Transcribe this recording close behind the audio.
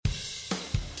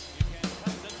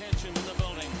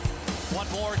What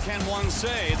more can one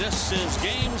say? This is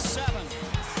game 7. Here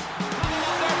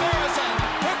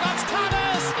comes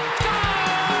Thomas!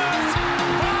 Scores!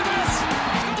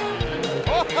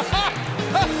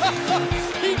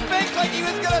 He faked like he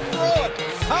was going to throw it.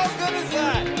 How good is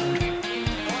that?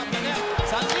 Go up the net.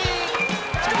 Sandin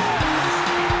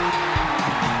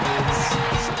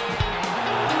scores!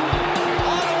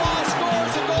 Ottawa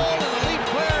scores a goal, and the lead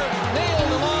player nailed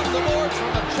along the boards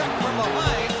from a check from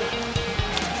behind.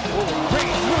 Great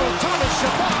move, Thomas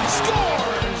Chabot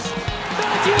scores!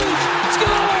 Matthews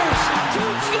scores!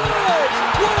 Scores!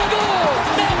 What a goal!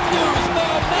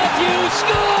 Matthews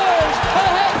scores! A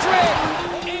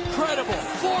hat-trick! Incredible!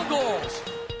 4 goals!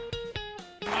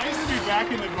 Nice to be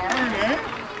back in the barn, eh?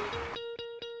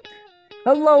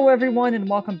 Hello, everyone, and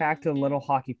welcome back to the Little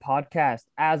Hockey Podcast.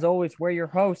 As always, we're your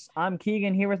hosts. I'm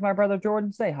Keegan, here with my brother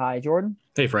Jordan. Say hi, Jordan.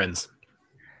 Hey, friends.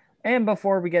 And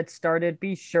before we get started,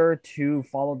 be sure to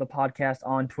follow the podcast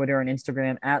on Twitter and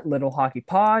Instagram at Little Hockey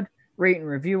Pod. Rate and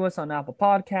review us on Apple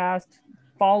Podcasts.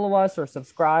 Follow us or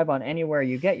subscribe on anywhere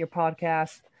you get your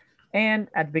podcasts. And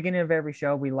at the beginning of every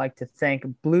show, we like to thank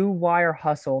Blue Wire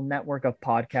Hustle Network of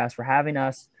Podcasts for having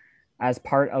us as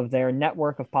part of their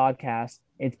network of podcasts.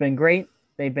 It's been great.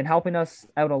 They've been helping us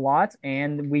out a lot,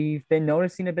 and we've been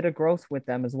noticing a bit of growth with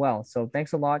them as well. So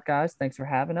thanks a lot, guys. Thanks for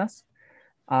having us.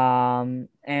 And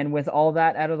with all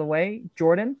that out of the way,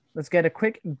 Jordan, let's get a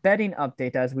quick betting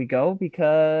update as we go,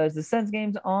 because the Sens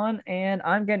game's on and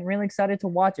I'm getting really excited to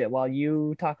watch it while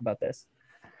you talk about this.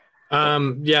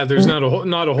 Yeah, there's not a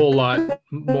whole lot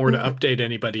more to update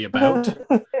anybody about.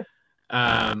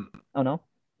 Oh no.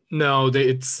 No,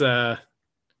 it's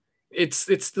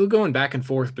still going back and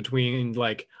forth between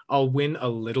like I'll win a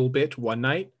little bit one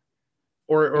night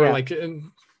or Yeah. like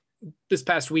this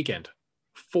past weekend,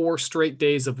 4 straight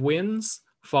days of wins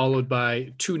followed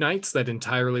by 2 nights that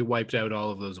entirely wiped out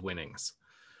all of those winnings.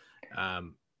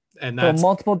 And So that's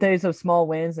multiple days of small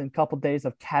wins and a couple days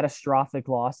of catastrophic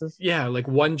losses. yeah, like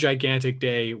one gigantic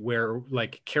day where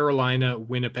like Carolina,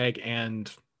 Winnipeg, and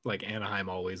like Anaheim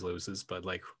always loses, but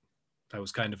like that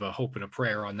was kind of a hope and a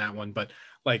prayer on that one. But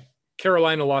like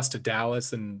Carolina lost to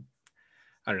Dallas, and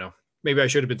I don't know, maybe I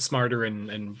should have been smarter,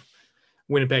 and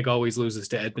Winnipeg always loses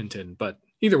to Edmonton. But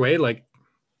either way, like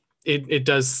it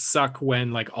does suck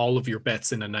when like all of your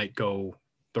bets in a night go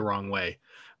the wrong way,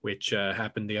 which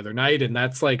happened the other night. And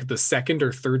that's like the second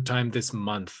or third time this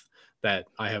month that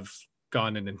I have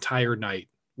gone an entire night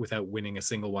without winning a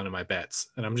single one of my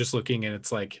bets. And I'm just looking, and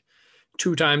it's like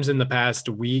 2 times in the past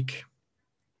week.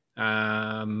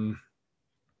 There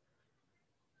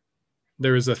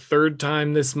was a third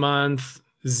time this month,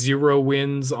 0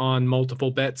 wins on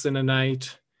multiple bets in a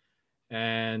night.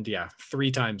 And yeah,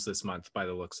 3 times this month by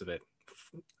the looks of it.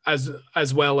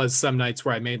 As well as some nights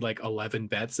where I made like 11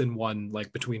 bets and won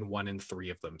like between 1 and 3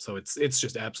 of them. So it's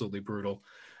just absolutely brutal.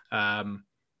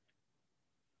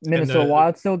 Minnesota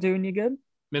Wild still doing you good?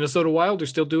 Minnesota Wild are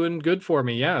still doing good for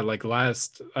me. Yeah. Like I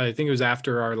think it was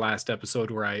after our last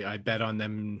episode where I bet on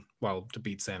them, well, to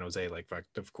beat San Jose. Like,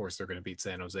 of course they're going to beat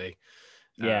San Jose.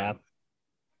 Yeah.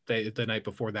 The night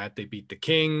before that, they beat the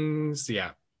Kings.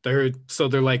 Yeah. They're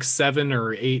like 7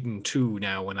 or 8-2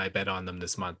 now when I bet on them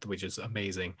this month, which is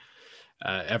amazing.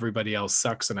 Everybody else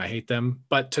sucks and I hate them.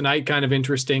 But tonight, kind of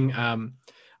interesting.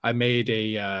 I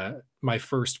made my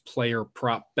first player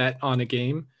prop bet on a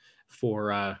game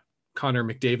for Connor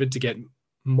McDavid to get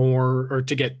more, or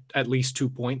to get at least 2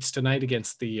 points tonight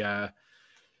against the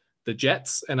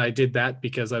Jets. And I did that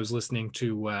because I was listening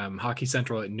to Hockey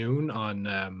Central at noon on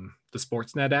the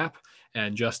Sportsnet app,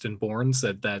 and Justin Bourne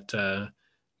said that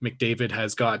McDavid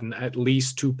has gotten at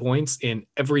least 2 points in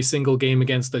every single game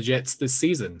against the Jets this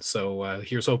season. So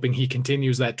here's hoping he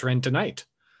continues that trend tonight.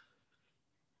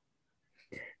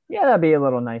 Yeah, that'd be a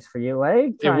little nice for you, eh?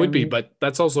 It would be, but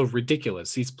that's also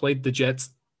ridiculous. He's played the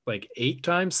Jets like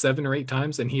 7 or 8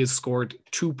 times, and he has scored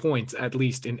 2 points at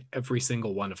least in every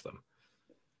single one of them.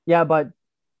 Yeah, but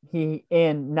he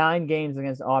in 9 games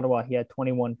against Ottawa, he had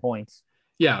 21 points.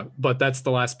 Yeah, but that's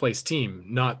the last place team,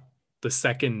 not the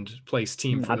second place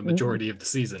team for the majority of the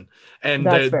season. And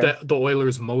the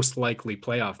Oilers' most likely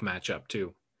playoff matchup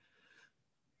too.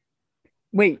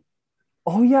 Wait.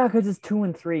 Oh yeah, because it's 2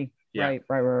 and 3. Yeah.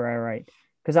 Right.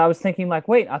 Because I was thinking like,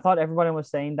 wait, I thought everybody was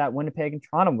saying that Winnipeg and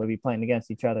Toronto would be playing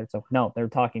against each other. So no, they're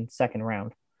talking second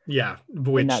round. Yeah,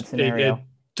 which it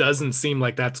doesn't seem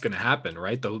like that's going to happen,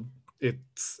 right? Though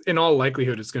it's in all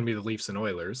likelihood it's going to be the Leafs and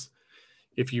Oilers.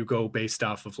 If you go based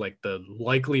off of like the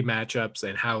likely matchups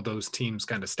and how those teams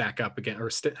kind of stack up again, or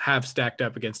have stacked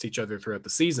up against each other throughout the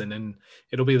season, and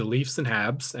it'll be the Leafs and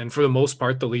Habs. And for the most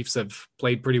part, the Leafs have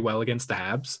played pretty well against the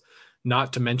Habs.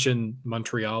 Not to mention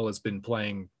Montreal has been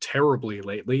playing terribly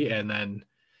lately. And then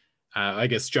I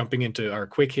guess jumping into our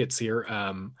quick hits here,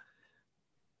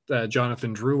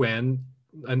 Jonathan Drouin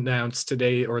announced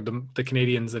today, or the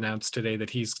Canadians announced today, that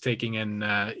he's taking an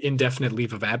indefinite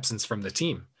leave of absence from the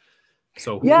team.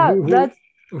 So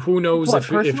who knows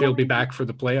if he'll be back for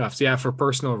the playoffs? Yeah, for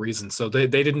personal reasons. So they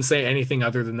didn't say anything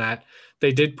other than that.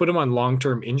 They did put him on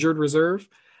long-term injured reserve.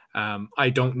 I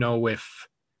don't know if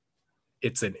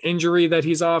it's an injury that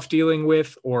he's off dealing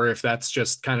with, or if that's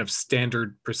just kind of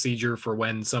standard procedure for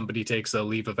when somebody takes a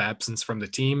leave of absence from the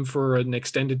team for an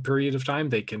extended period of time.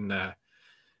 They can,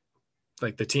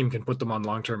 like the team can put them on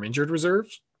long-term injured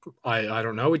reserves. I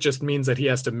don't know. It just means that he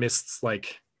has to miss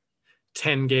like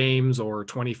 10 games or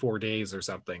 24 days or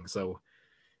something. So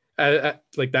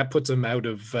like that puts him out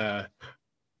of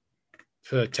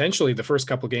potentially the first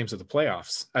couple games of the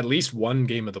playoffs, at least one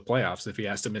game of the playoffs if he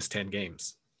has to miss 10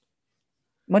 games.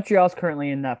 Montreal's currently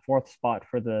in that 4th spot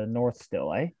for the North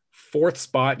still, eh? 4th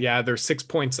spot. Yeah, they're 6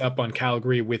 points up on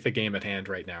Calgary with a game at hand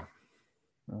right now.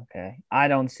 Okay. I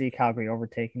don't see Calgary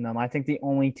overtaking them. I think the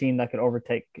only team that could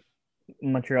overtake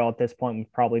Montreal at this point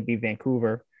would probably be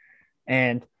Vancouver.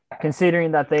 And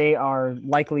considering that they are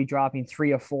likely dropping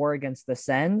 3 of 4 against the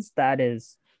Sens, that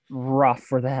is rough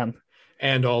for them.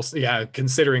 And also, yeah,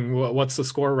 considering what's the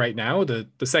score right now, the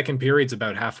second period's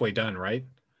about halfway done, right?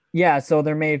 Yeah, so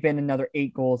there may have been another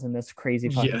 8 goals in this crazy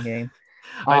fucking game.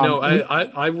 I know.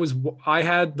 I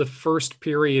had the first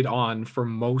period on for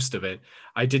most of it.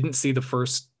 I didn't see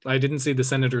the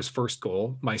Senators' first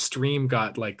goal. My stream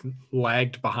got like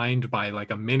lagged behind by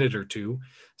like a minute or two.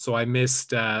 So I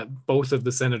missed both of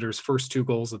the Senators' first 2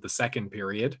 goals of the second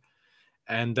period.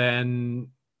 And then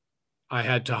I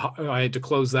had to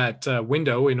close that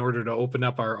window in order to open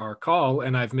up our call,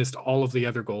 and I've missed all of the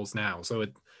other goals now. So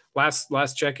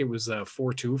last check, it was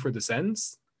 4-2 for the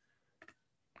Sens.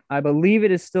 I believe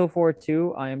it is still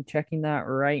 4-2. I am checking that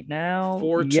right now.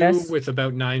 4-2 with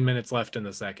about 9 minutes left in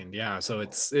the second. Yeah, so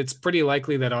it's pretty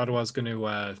likely that Ottawa's going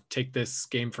to take this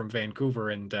game from Vancouver,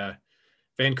 and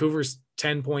Vancouver's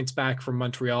 10 points back from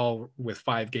Montreal with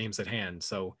 5 games at hand.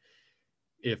 So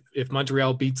if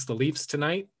Montreal beats the Leafs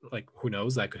tonight, like who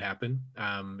knows, that could happen.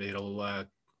 It'll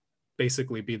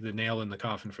basically be the nail in the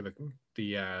coffin for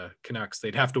the Canucks.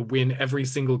 They'd have to win every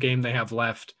single game they have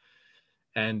left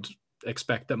and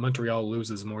expect that Montreal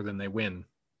loses more than they win,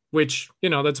 which,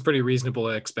 that's a pretty reasonable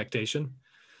expectation.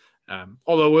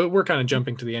 Although we're kind of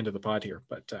jumping to the end of the pod here,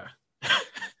 but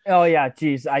oh yeah,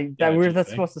 geez, that's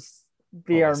supposed to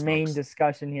be our main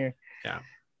discussion here. Yeah.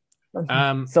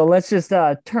 So let's just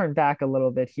turn back a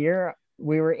little bit here.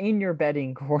 We were in your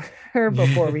betting corner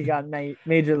before we got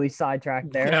majorly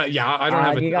sidetracked there. Yeah, I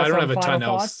don't have a ton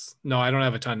else. No, I don't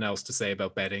have a ton else to say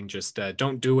about betting. Just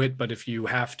don't do it. But if you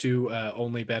have to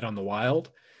only bet on the Wild,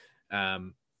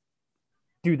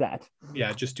 do that.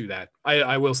 Yeah, just do that.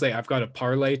 I will say I've got a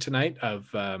parlay tonight of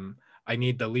I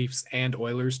need the Leafs and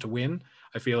Oilers to win.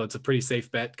 I feel it's a pretty safe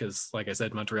bet because, like I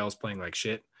said, Montreal's playing like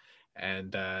shit.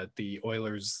 And the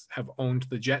Oilers have owned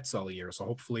the Jets all year. So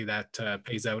hopefully that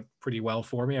pays out pretty well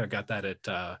for me. I got that at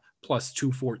plus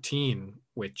 214,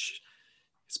 which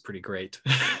is pretty great.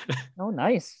 Oh,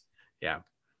 nice. Yeah.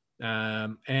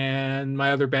 And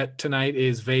my other bet tonight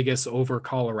is Vegas over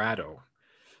Colorado.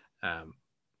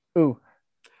 Ooh.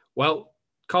 Well,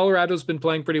 Colorado's been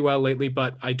playing pretty well lately,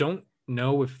 but I don't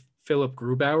know if Philip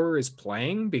Grubauer is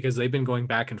playing because they've been going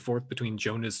back and forth between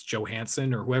Jonas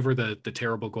Johansson or whoever the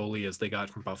terrible goalie is they got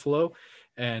from Buffalo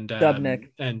and Dubnyk.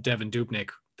 And Devin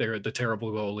Dubnyk. They're the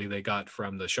terrible goalie they got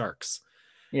from the Sharks.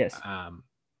 Yes.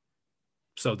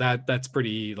 So that's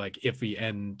pretty like iffy,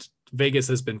 and Vegas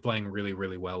has been playing really,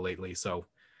 really well lately. So,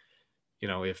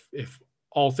 if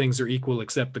all things are equal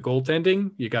except the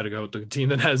goaltending, you got to go with the team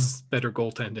that has better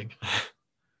goaltending.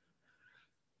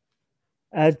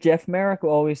 As Jeff Merrick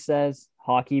always says,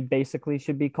 hockey basically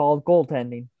should be called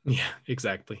goaltending. Yeah,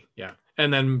 exactly. Yeah.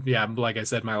 And then, like I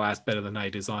said, my last bet of the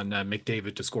night is on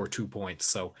McDavid to score 2 points.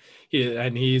 So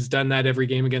he's done that every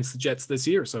game against the Jets this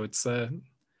year. So it's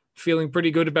feeling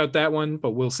pretty good about that one, but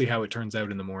we'll see how it turns out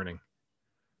in the morning.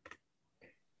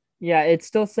 Yeah, it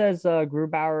still says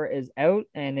Grubauer is out,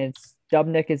 and it's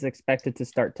Dubnyk is expected to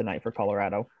start tonight for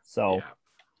Colorado. So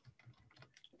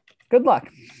Good luck.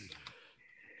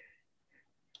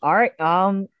 All right.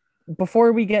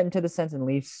 Before we get into the Sens and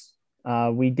Leafs,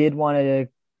 we did want to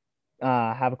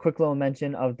have a quick little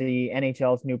mention of the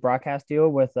NHL's new broadcast deal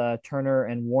with Turner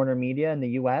and Warner Media in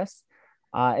the U.S.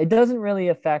 It doesn't really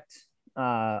affect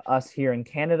us here in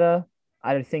Canada,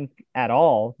 I think, at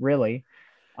all, really.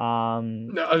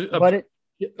 Apart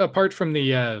from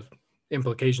the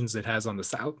implications it has on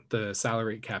the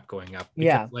salary cap going up. Because,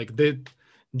 Yeah. like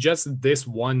just this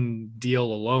one deal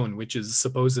alone, which is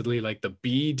supposedly like the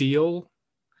B deal,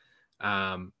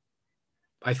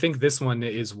 I think this one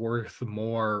is worth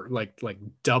more, like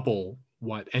double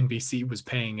what NBC was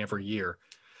paying every year.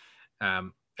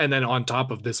 And then on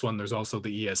top of this one, there's also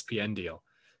the ESPN deal.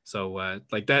 So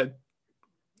like that,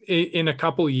 in a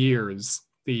couple years,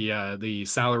 the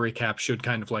salary cap should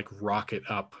kind of like rocket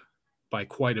up by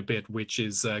quite a bit, which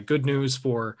is good news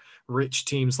for rich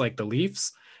teams like the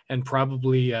Leafs, and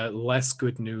probably less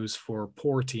good news for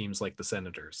poor teams like the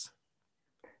Senators.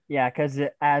 Yeah, because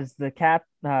as the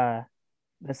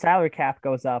salary cap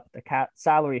goes up, the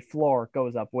salary floor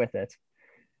goes up with it.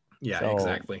 Yeah, So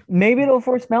exactly. maybe it'll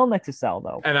force Melnick to sell,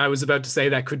 though. And I was about to say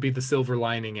that could be the silver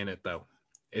lining in it, though,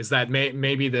 is that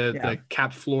maybe the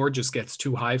cap floor just gets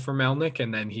too high for Melnick,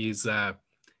 and then he's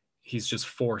just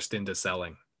forced into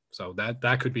selling. So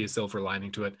that could be a silver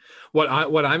lining to it. What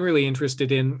I'm really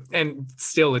interested in, and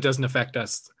still it doesn't affect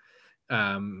us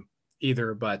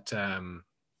either, but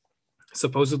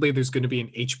supposedly there's going to be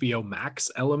an HBO Max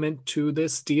element to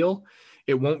this deal.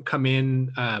 It won't come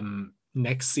in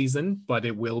next season, but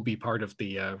it will be part of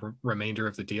the remainder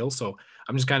of the deal. So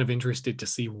I'm just kind of interested to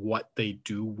see what they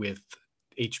do with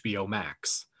HBO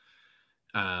Max.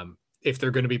 If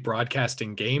they're going to be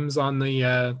broadcasting games on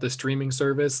the streaming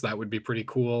service, that would be pretty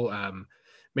cool.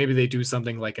 Maybe they do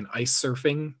something like an ice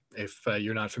surfing. If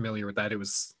you're not familiar with that, it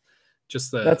was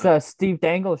just that's a Steve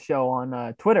Dangle show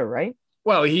on Twitter, right?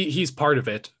 Well, he's part of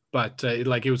it, but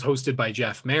like it was hosted by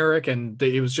Jeff Merrick, and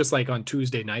it was just like on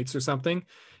Tuesday nights or something.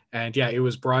 And yeah, it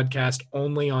was broadcast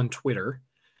only on Twitter.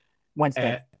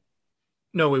 Wednesday.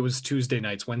 No, it was Tuesday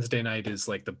nights. Wednesday night is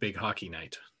like the big hockey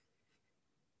night.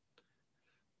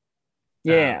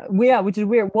 Yeah, which is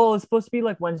weird. Well, it's supposed to be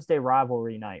like Wednesday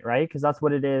rivalry night, right? Because that's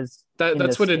what it is.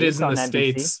 That's what it is in the NBC.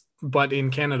 States. But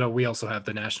in Canada, we also have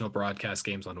the national broadcast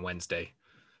games on Wednesday.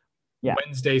 Yeah.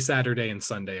 Wednesday, Saturday, and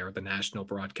Sunday are the national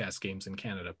broadcast games in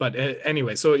Canada. But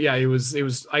anyway, so yeah, it was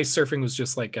ice surfing was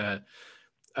just like a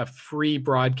free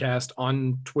broadcast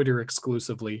on Twitter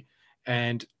exclusively,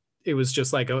 and it was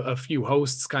just like a few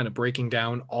hosts kind of breaking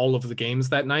down all of the games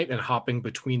that night and hopping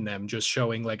between them, just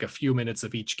showing like a few minutes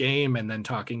of each game and then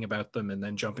talking about them and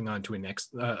then jumping on to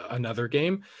another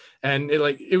game. And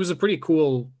it was a pretty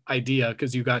cool idea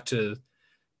because you got to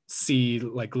see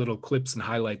like little clips and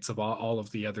highlights of all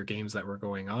of the other games that were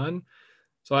going on.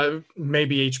 So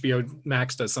maybe HBO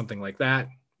Max does something like that.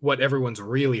 What everyone's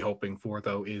really hoping for,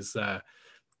 though, is a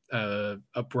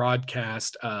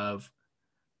broadcast of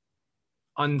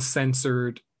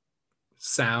uncensored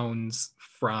sounds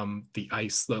from the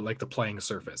ice, like the playing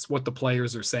surface, what the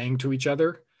players are saying to each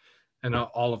other and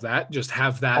all of that. Just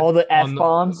have that, all the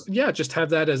F-bombs. Yeah, just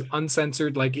have that as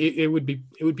uncensored. Like it would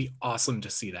be awesome to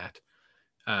see that.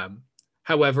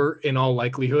 However, in all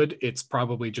likelihood, it's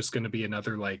probably just going to be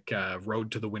another like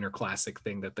Road to the Winter Classic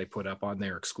thing that they put up on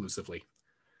there exclusively.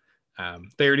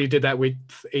 They already did that with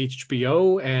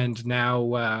HBO, and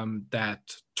now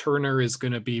that Turner is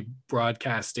going to be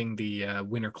broadcasting the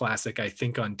Winter Classic, I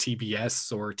think on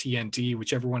TBS or TNT,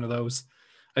 whichever one of those.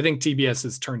 I think TBS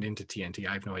has turned into TNT.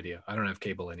 I have no idea. I don't have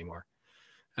cable anymore.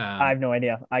 I have no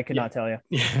idea. I could not tell you.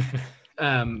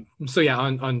 Yeah. So yeah,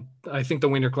 on I think the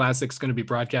Winter Classic is going to be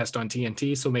broadcast on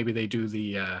TNT. So maybe they do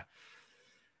the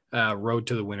Road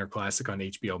to the Winter Classic on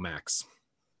HBO Max.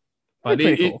 But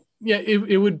cool.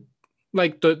 It would.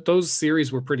 Like those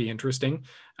series were pretty interesting,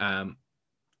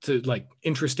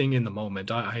 interesting in the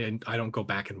moment. I don't go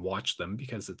back and watch them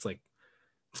because it's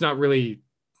not really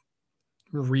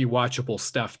rewatchable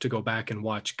stuff to go back and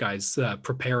watch guys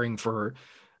preparing for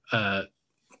a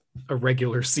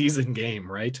regular season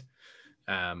game, right?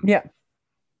 Yeah.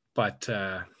 But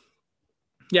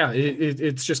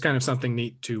it's just kind of something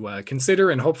neat to consider,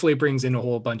 and hopefully it brings in a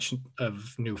whole bunch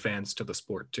of new fans to the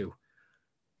sport too.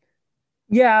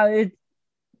 Yeah,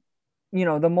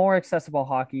 the more accessible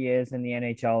hockey is and the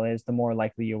NHL is, the more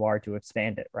likely you are to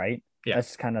expand it, right? Yeah.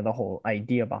 That's kind of the whole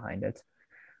idea behind it.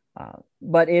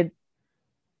 But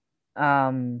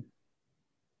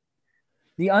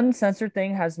the uncensored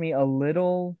thing has me a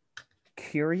little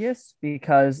curious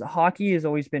because hockey has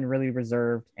always been really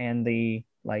reserved, and the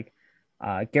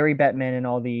Gary Bettman and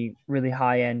all the really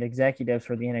high-end executives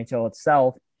for the NHL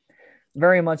itself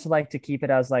very much like to keep it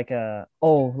as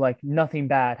nothing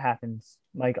bad happens.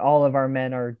 Like all of our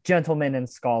men are gentlemen and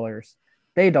scholars.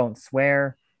 They don't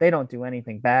swear. They don't do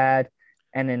anything bad.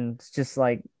 And then it's just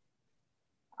like,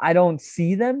 I don't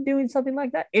see them doing something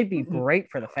like that. It'd be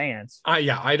great for the fans.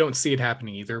 I don't see it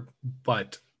happening either,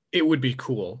 but it would be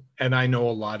cool. And I know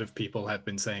a lot of people have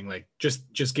been saying like,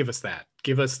 just give us that,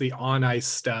 give us the on ice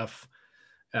stuff.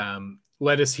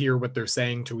 Let us hear what they're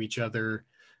saying to each other.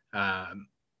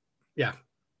 Yeah,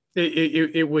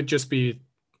 it would just be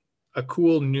a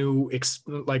cool new,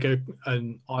 like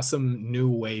an awesome new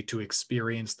way to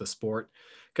experience the sport.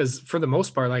 Because for the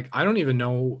most part, like I don't even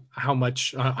know how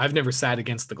much I've never sat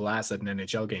against the glass at an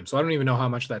NHL game, so I don't even know how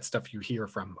much of that stuff you hear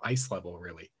from ice level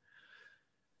really.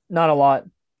 Not a lot.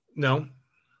 No.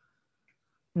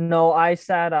 No, I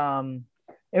sat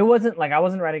it wasn't like I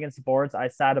wasn't right against the boards. I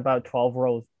sat about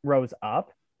 12 rows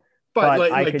up. But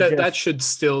But I like could that just should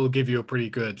still give you a pretty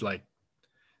good like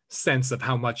sense of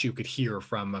how much you could hear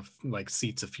from like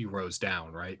seats a few rows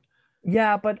down, right?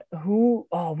 yeah, but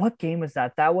what game was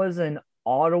that? That was in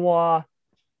Ottawa.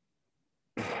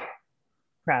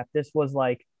 Crap, this was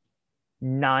like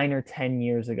 9 or 10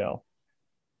 years ago.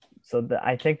 So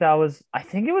I think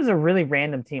it was a really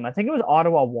random team. I think it was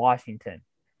Ottawa, Washington.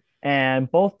 And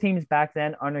both teams back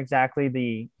then aren't exactly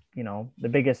the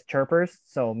biggest chirpers.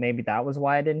 So maybe that was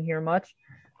why I didn't hear much.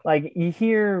 Like you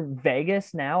hear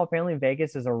Vegas now. Apparently,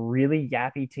 Vegas is a really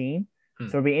yappy team.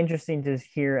 So it'd be interesting to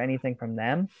hear anything from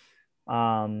them.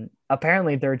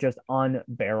 Apparently, they're just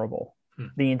unbearable.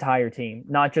 The entire team,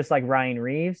 not just like Ryan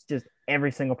Reeves, just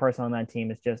every single person on that team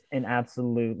is just an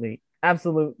absolute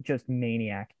just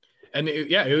maniac. And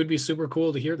it would be super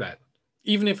cool to hear that,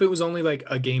 even if it was only like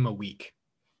a game a week.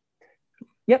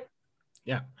 Yep.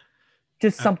 Yeah.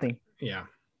 Just something. Yeah.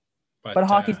 But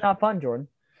hockey's not fun, Jordan.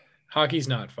 Hockey's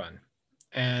not fun.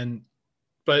 And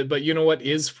but you know what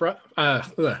is fun?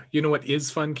 You know what is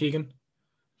fun, Keegan?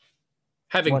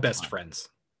 Having What's best fun? friends.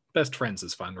 Best friends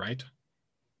is fun, right?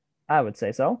 I would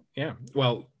say so. Yeah.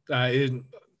 Well,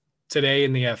 today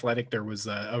in The Athletic, there was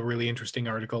a really interesting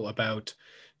article about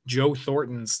Joe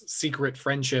Thornton's secret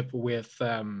friendship with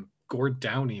Gord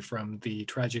Downie from the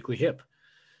Tragically Hip.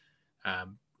 Oh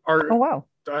wow.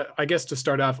 I guess to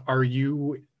start off, are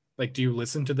you like, do you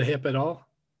listen to the Hip at all?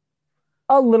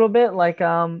 A little bit, like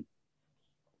obviously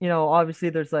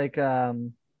there's like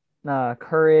Courage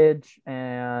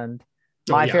and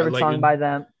my favorite like, song by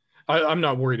them. I'm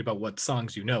not worried about what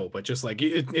songs you know, but just like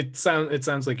it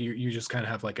sounds like you just kind of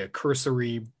have like a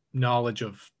cursory knowledge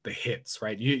of the hits,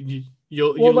 right?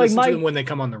 You'll like listen to them when they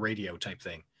come on the radio type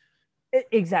thing.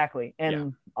 Exactly.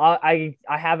 And I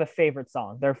have a favorite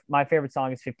song. My favorite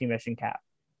song is 50 Mission Cap.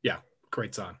 Yeah,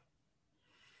 great song.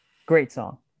 Great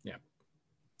song.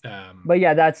 Yeah. But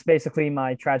yeah, that's basically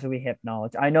my Tragically Hip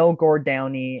knowledge. I know Gord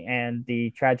Downie and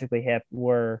the Tragically Hip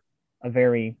were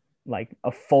a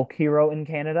folk hero in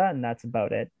Canada, and that's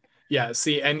about it. Yeah,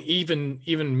 see, and even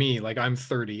me, like I'm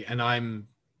 30 and I'm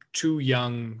too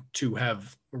young to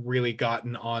have really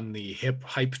gotten on the hip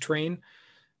hype train.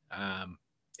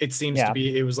 It seems to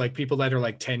be, it was like people that are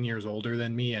like 10 years older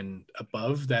than me and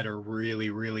above that are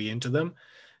really, really into them.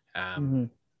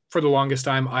 For the longest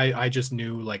time, I just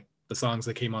knew like the songs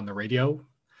that came on the radio.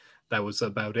 That was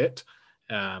about it.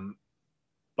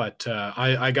 But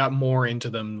I got more into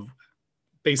them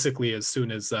basically as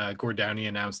soon as Gord Downie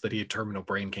announced that he had terminal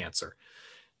brain cancer.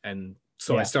 And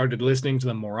so I started listening to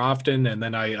them more often. And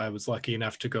then I was lucky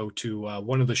enough to go to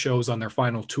one of the shows on their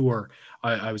final tour.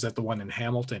 I was at the one in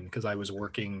Hamilton because I was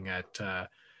working at a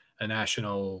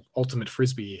national ultimate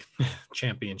Frisbee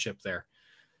championship there.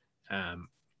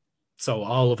 So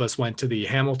all of us went to the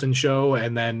Hamilton show,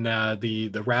 and then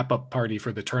the wrap-up party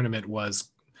for the tournament was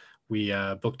we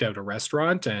booked out a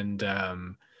restaurant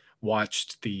and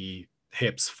watched the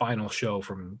Hip's final show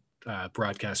from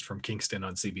broadcast from Kingston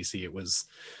on CBC. It was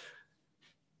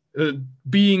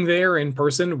being there in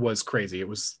person was crazy. It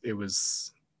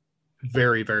was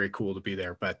very, very cool to be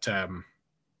there. But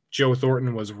Joe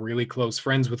Thornton was really close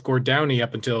friends with Gord Downie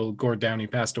up until Gord Downie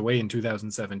passed away in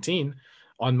 2017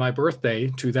 on my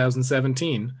birthday,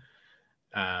 2017.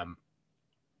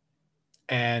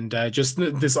 And just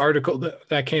this article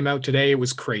that came out today, it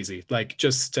was crazy. Like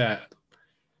just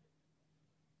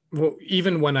well,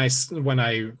 even when I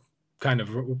kind of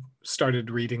started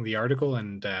reading the article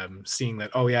and seeing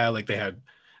that, oh yeah, like they had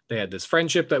this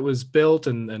friendship that was built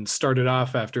and started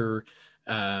off after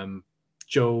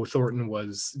Joe Thornton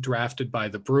was drafted by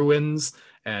the Bruins,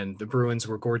 and the Bruins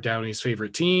were Gord Downie's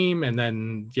favorite team, and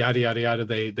then yada yada yada,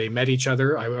 they met each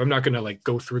other. I'm not going to like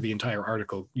go through the entire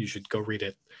article. You should go read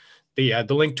it. The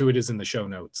link to it is in the show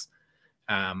notes.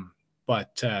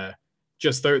 But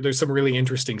just there's some really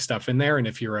interesting stuff in there. And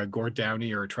if you're a Gord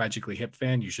Downie or a Tragically Hip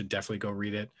fan, you should definitely go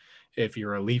read it. If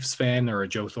you're a Leafs fan or a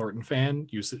Joe Thornton fan,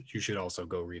 you should also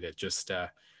go read it. Just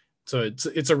so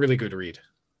it's a really good read.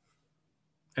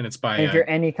 And it's by if you're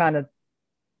any kind of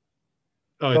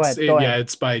Oh, Go it's ahead, go yeah, ahead.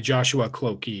 it's by Joshua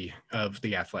Cloakey of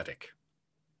The Athletic.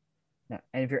 Yeah.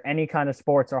 And if you're any kind of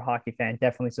sports or hockey fan,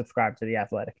 definitely subscribe to The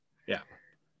Athletic. Yeah.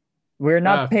 We're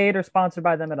not Uh, paid or sponsored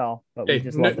by them at all, but we hey,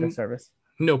 just love their no, service.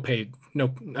 no paid,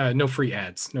 no free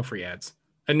ads, no free ads,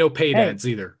 and no paid Hey, ads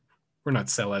either. We're not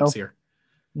sellouts no, here.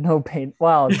 no paid.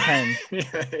 Well, it depends.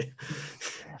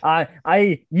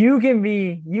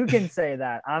 You can say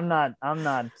that. I'm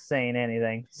not saying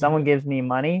anything. Someone gives me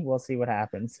money, we'll see what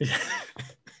happens.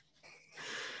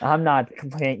 I'm not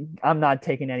complaining. I'm not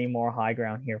taking any more high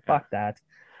ground here. Fuck that.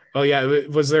 Oh yeah,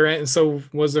 was there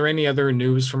any other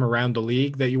news from around the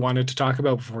league that you wanted to talk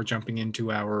about before jumping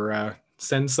into our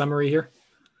send summary here?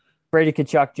 Brady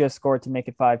Tkachuk just scored to make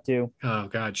it 5-2. Oh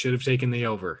God, should have taken the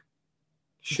over.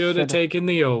 Should have taken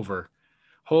the over.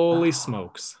 Holy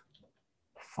smokes.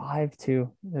 5-2.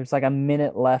 There's like a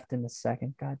minute left in the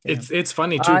second. God damn. It's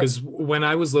funny too, because when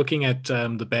I was looking at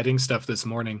the betting stuff this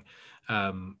morning,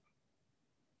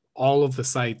 all of the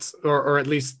sites, or at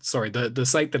least, sorry, the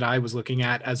site that I was looking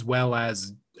at, as well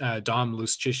as Dom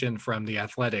Luszczyszyn from The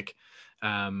Athletic,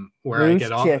 where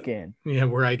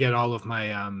I get all of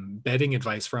my betting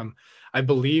advice from, I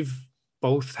believe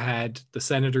both had the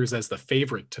Senators as the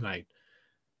favorite tonight,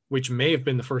 which may have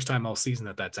been the first time all season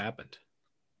that that's happened.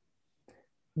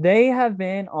 They have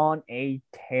been on a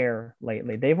tear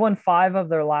lately. They've won 5 of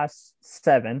their last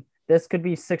 7. This could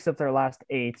be 6 of their last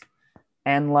 8.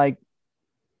 And like,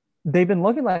 they've been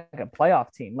looking like a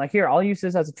playoff team. Like, here, I'll use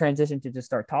this as a transition to just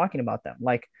start talking about them.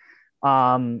 Like,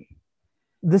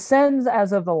 the Sens,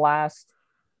 as of the last,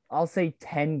 I'll say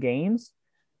 10 games,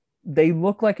 they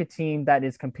look like a team that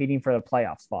is competing for the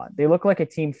playoff spot. They look like a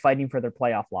team fighting for their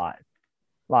playoff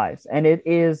lives. And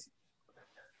it's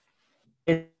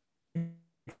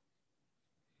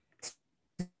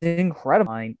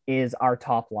incredible. Line is our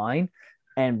top line,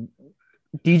 and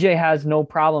DJ has no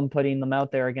problem putting them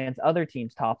out there against other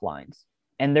teams' top lines,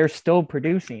 and they're still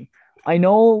producing. I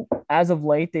know as of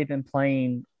late they've been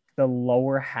playing the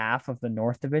lower half of the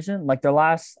North Division. Like, their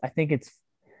last, I think it's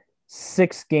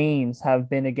 6 games have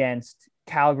been against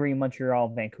Calgary, Montreal,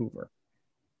 Vancouver,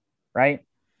 right?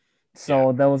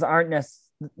 So those aren't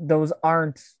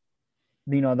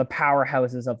the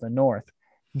powerhouses of the North,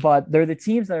 but they're the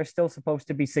teams that are still supposed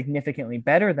to be significantly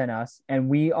better than us, and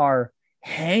we are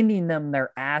handing them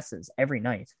their asses every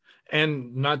night.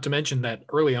 And not to mention that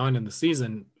early on in the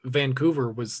season,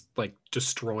 Vancouver was like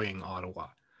destroying Ottawa.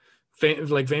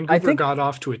 Vancouver got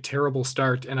off to a terrible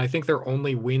start, and I think their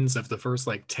only wins of the first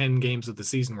 10 games of the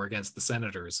season were against the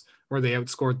Senators, where they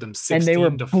outscored them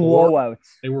 16-4.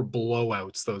 Blowouts. They were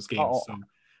blowouts, those games. So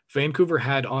Vancouver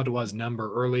had Ottawa's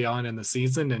number early on in the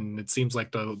season, and it seems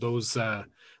like that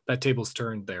table's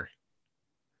turned there.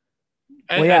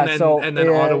 And then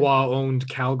Ottawa owned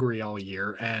Calgary all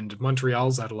year, and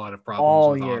Montreal's had a lot of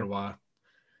problems with Ottawa.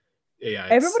 Yeah,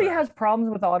 everybody has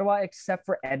problems with Ottawa except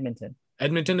for Edmonton.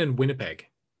 Edmonton and Winnipeg.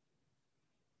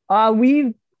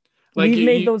 We've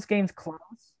made those games close.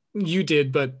 You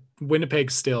did, but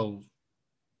Winnipeg still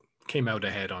came out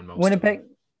ahead on most. Winnipeg,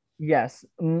 yes.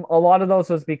 A lot of those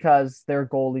was because their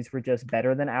goalies were just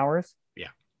better than ours. Yeah.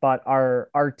 But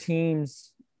our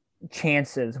team's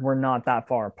chances were not that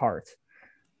far apart.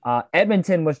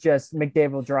 Edmonton was just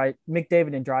McDavid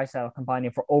and Draisaitl combining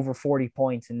for over 40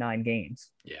 points in 9 games.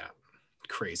 Yeah,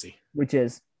 crazy. Which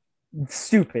is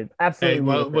stupid. Absolutely.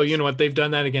 Well, you know what? They've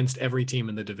done that against every team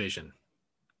in the division,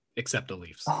 except the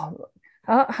Leafs. I'm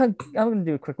going to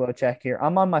do a quick load check here.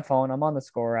 I'm on my phone. I'm on the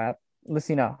Score app. Let's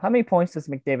see now. How many points does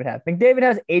McDavid have? McDavid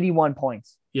has 81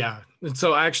 points. Yeah. And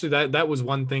so actually that was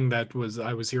one thing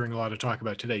I was hearing a lot of talk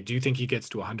about today. Do you think he gets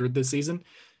to 100 this season?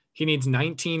 He needs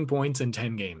 19 points in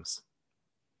 10 games.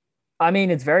 I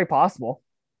mean, it's very possible.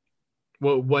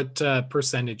 Well, what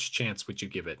percentage chance would you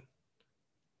give it?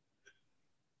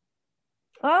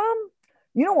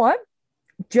 You know what?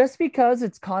 Just because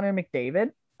it's Connor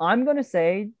McDavid, I'm going to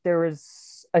say there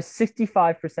is a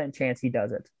 65% chance he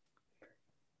does it.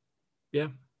 Yeah.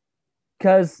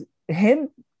 Because him,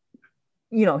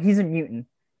 he's a mutant.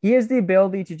 He has the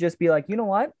ability to just be like, you know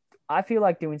what? I feel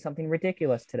like doing something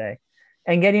ridiculous today.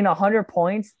 And getting 100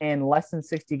 points in less than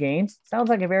 60 games sounds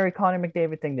like a very Connor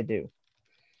McDavid thing to do.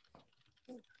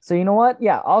 So you know what?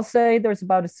 Yeah, I'll say there's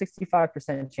about a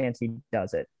 65% chance he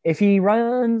does it. If he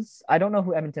runs, I don't know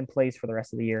who Edmonton plays for the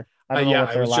rest of the year. I don't know what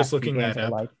their I was last just looking that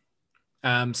up. Like.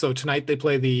 So tonight they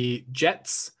play the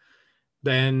Jets,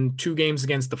 then 2 games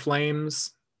against the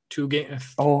Flames,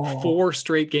 4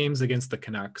 straight games against the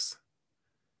Canucks.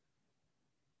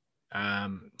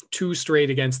 2 straight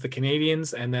against the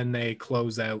Canadiens, and then they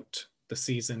close out the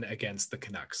season against the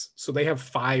Canucks. So they have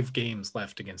 5 games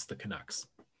left against the Canucks.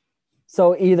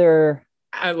 So either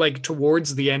like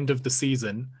towards the end of the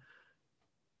season.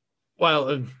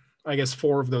 Well, I guess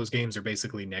 4 of those games are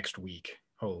basically next week.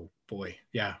 Oh boy.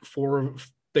 Yeah.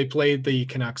 They played the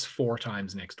Canucks 4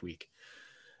 times next week.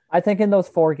 I think in those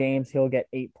 4 games, he'll get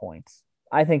 8 points.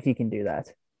 I think he can do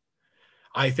that.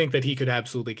 I think that he could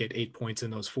absolutely get 8 points in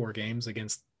those 4 games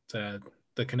against the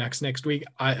Canucks next week.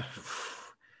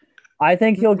 I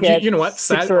think he'll get, you know what?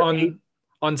 6 or 8.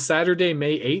 On Saturday,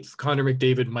 May 8th, Connor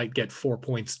McDavid might get 4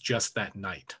 points just that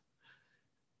night.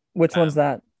 Which one's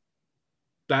that?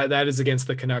 That is against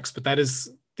the Canucks, but that is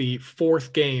the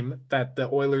 4th game that the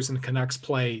Oilers and Canucks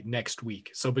play next week.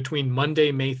 So between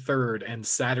Monday, May 3rd and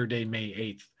Saturday,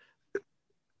 May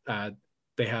 8th,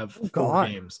 they have 4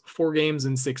 games. 4 games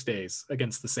in 6 days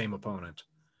against the same opponent.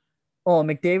 Oh,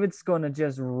 McDavid's going to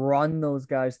just run those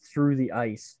guys through the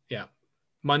ice. Yeah.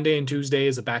 Monday and Tuesday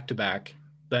is a back-to-back,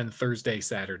 then Thursday,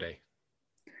 Saturday.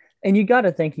 And you got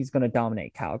to think he's going to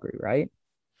dominate Calgary, right?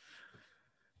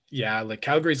 Yeah, like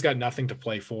Calgary's got nothing to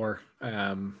play for.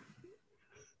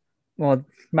 Well,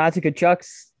 Matthew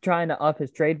Tkachuk's trying to up his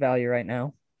trade value right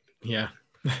now. Yeah.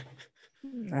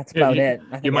 That's about it.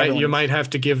 You might have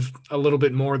to give a little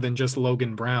bit more than just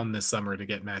Logan Brown this summer to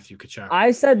get Matthew Tkachuk.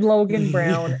 I said Logan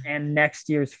Brown and next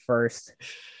year's first.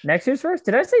 Next year's first?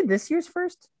 Did I say this year's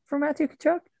first for Matthew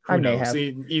Tkachuk? I may have.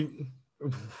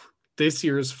 This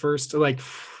year's first, like,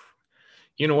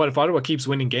 you know what? If Ottawa keeps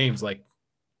winning games, like,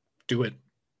 do it.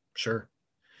 Sure.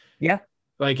 Yeah.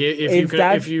 Like if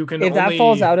that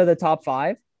falls out of the top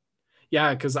 5.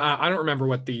 Yeah, because I don't remember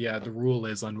what the rule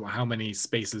is on how many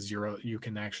spaces you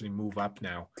can actually move up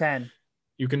now. 10.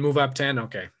 You can move up 10.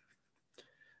 Okay.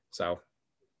 So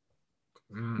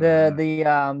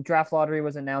the draft lottery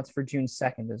was announced for June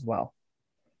 2nd as well.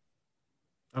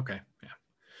 Okay. Yeah.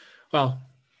 Well,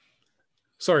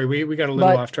 sorry, we got a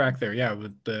little off track there. Yeah,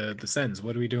 with the Sens.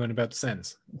 What are we doing about the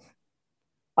Sens?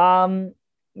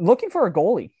 Looking for a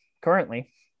goalie currently.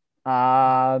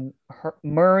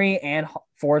 Murray and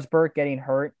Forsberg getting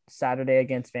hurt Saturday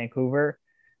against Vancouver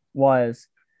was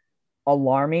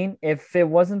alarming. If it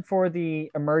wasn't for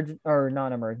the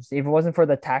if it wasn't for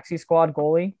the taxi squad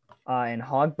goalie and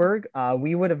Hogberg,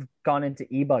 we would have gone into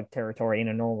E-bug territory in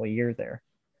a normal year there.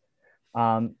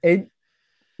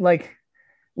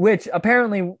 Which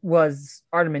apparently was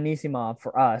Artem Anisimov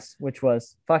for us, which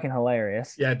was fucking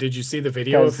hilarious. Yeah, did you see the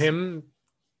video of him?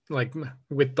 Like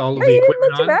with all of the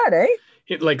equipment on, bad, eh?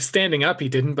 Like standing up, he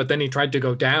didn't, but then he tried to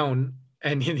go down,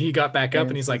 and he got back up,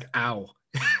 and he's like, "Ow!"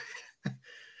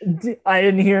 I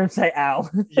didn't hear him say "ow."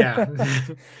 Yeah,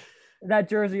 that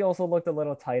jersey also looked a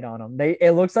little tight on him.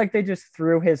 It looks like they just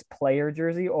threw his player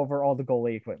jersey over all the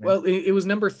goalie equipment. Well, it was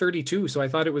number 32, so I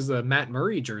thought it was a Matt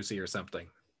Murray jersey or something.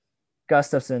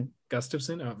 Gustafson.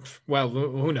 Oh, well,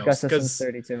 who knows? Gustafson's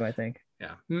 32, I think.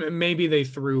 Yeah, maybe they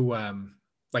threw.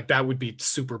 Like that would be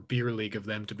super beer league of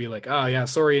them to be like, oh yeah,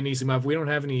 sorry, Anisimov, we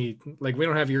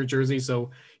don't have your jersey,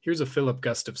 so here's a Philip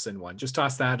Gustafson one. Just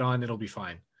toss that on, it'll be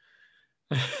fine.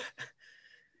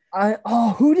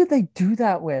 Who did they do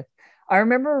that with? I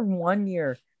remember one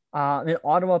year, an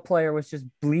Ottawa player was just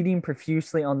bleeding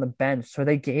profusely on the bench, so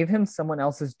they gave him someone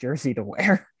else's jersey to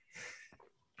wear.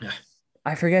 Yeah.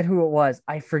 I forget who it was.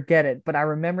 I forget it, but I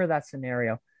remember that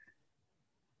scenario.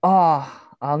 Oh,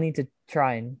 I'll need to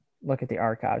try and look at the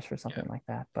archives for something like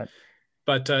that.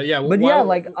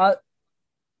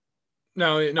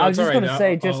 No, I was just going to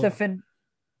say, just to fin.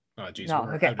 Oh, geez. No,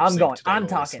 okay, I'm going. I'm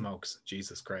talking. Smokes.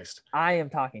 Jesus Christ. I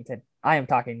am talking, Tim. I am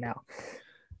talking now.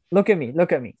 Look at me.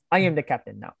 I am the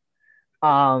captain now.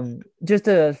 Just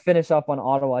to finish up on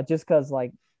Ottawa, just because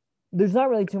like there's not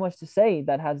really too much to say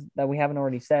that we haven't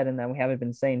already said and that we haven't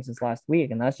been saying since last week,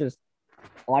 and that's just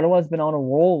Ottawa's been on a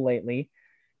roll lately.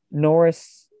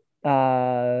 Norris,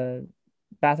 Batherson,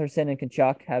 and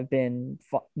Tkachuk have been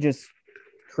just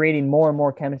creating more and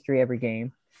more chemistry every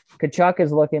game. Tkachuk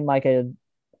is looking like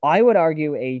I would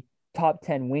argue, a top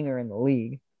 10 winger in the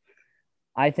league.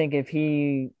 I think if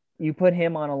you put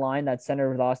him on a line that's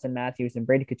centered with Austin Matthews, and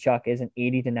Brady Tkachuk is an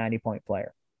 80 to 90 point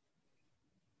player.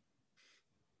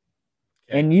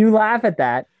 Okay. And you laugh at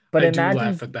that, but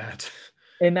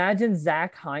imagine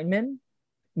Zach Hyman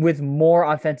with more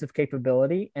offensive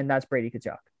capability, and that's Brady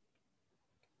Tkachuk.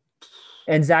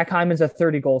 And Zach Hyman's a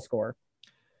 30-goal scorer.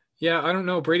 Yeah, I don't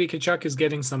know. Brady Tkachuk is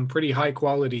getting some pretty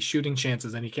high-quality shooting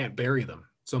chances, and he can't bury them.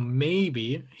 So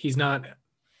maybe he's not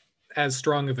as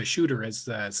strong of a shooter as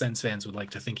Sens fans would like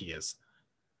to think he is.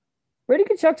 Brady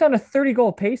Tkachuk's on a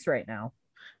 30-goal pace right now.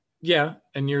 Yeah,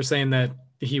 and you're saying that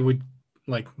he would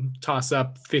like toss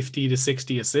up 50 to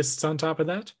 60 assists on top of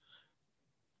that?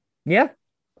 Yeah,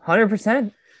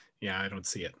 100%. Yeah, I don't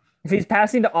see it. If he's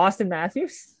passing to Austin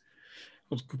Matthews?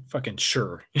 Well, fucking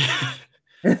sure.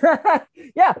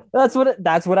 Yeah, that's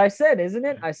what I said, isn't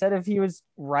it? I said if he was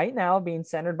right now being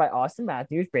centered by Austin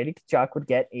Matthews, Brady Tkachuk would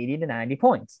get 80 to 90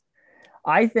 points.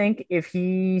 I think if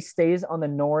he stays on the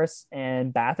Norris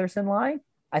and Batherson line,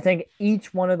 I think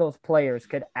each one of those players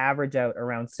could average out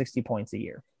around 60 points a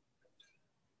year.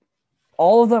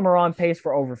 All of them are on pace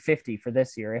for over 50 for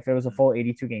this year if it was a full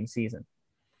 82 game season.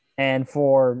 And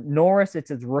for Norris, it's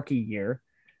his rookie year.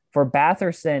 For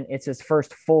Batherson, it's his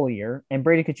first full year, and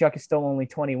Brady Tkachuk is still only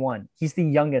 21. He's the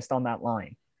youngest on that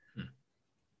line.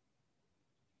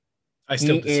 I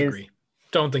still disagree.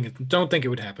 Don't think it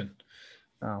would happen.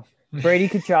 Oh, Brady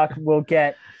Tkachuk will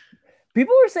get.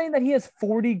 People are saying that he has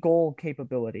 40 goal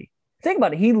capability. Think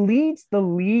about it. He leads the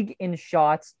league in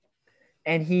shots,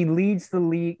 and he leads the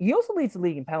league. He also leads the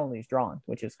league in penalties drawn,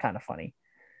 which is kind of funny.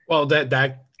 Well,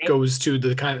 that goes to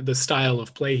the style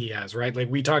of play he has, right? Like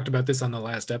we talked about this on the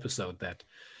last episode that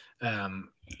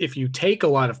if you take a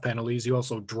lot of penalties, you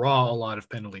also draw a lot of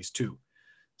penalties too.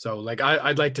 So like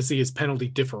I'd like to see his penalty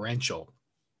differential.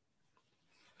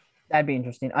 That'd be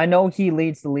interesting. I know he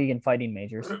leads the league in fighting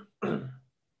majors.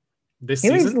 He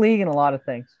leads the league in a lot of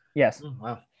things. Yes. Oh,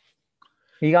 wow.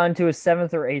 He got into his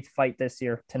 7th or 8th fight this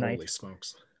year tonight. Holy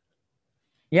smokes.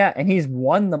 Yeah, and he's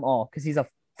won them all because he's a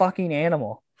fucking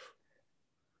animal.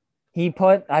 He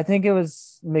put, I think it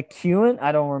was McEwen.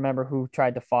 I don't remember who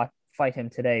tried to fight him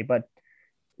today, but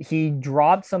he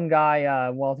dropped some guy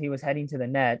while he was heading to the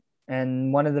net,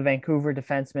 and one of the Vancouver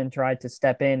defensemen tried to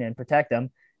step in and protect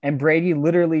him, and Brady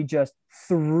literally just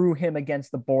threw him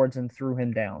against the boards and threw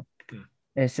him down.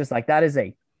 And it's just like, that is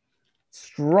a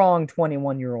strong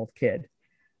 21-year-old kid.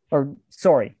 Or,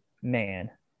 sorry, man.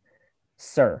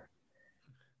 Sir.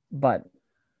 But,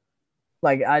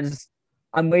 like,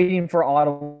 I'm waiting for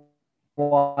Ottawa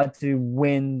to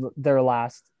win their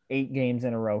last 8 games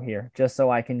in a row here, just so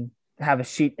I can have a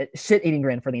shit-eating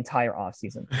grin for the entire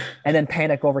offseason and then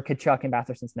panic over Tkachuk and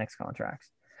Batherson's next contracts.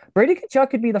 Brady Tkachuk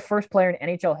could be the first player in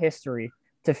NHL history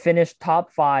to finish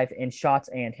top 5 in shots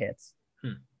and hits.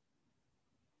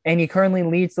 And he currently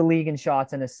leads the league in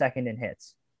shots and is second in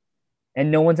hits. And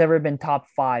no one's ever been top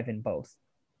 5 in both.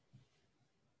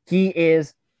 He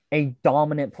is a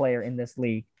dominant player in this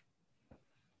league.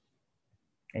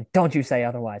 And don't you say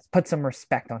otherwise. Put some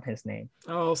respect on his name.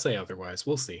 I'll say otherwise.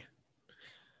 We'll see.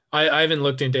 I haven't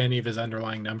looked into any of his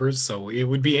underlying numbers, so it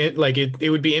would be it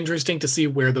would be interesting to see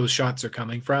where those shots are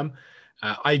coming from.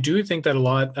 I do think that a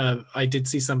lot. I did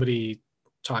see somebody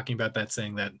talking about that,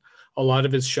 saying that a lot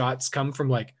of his shots come from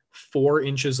like 4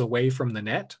 inches away from the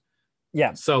net.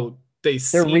 Yeah. So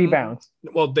they're rebounds.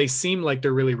 Well, they seem like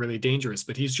they're really, really dangerous,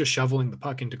 but he's just shoveling the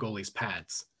puck into goalies'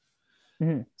 pads.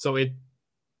 Mm-hmm. So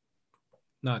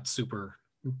not super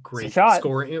great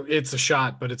scoring. It's a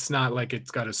shot, but it's not like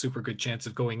it's got a super good chance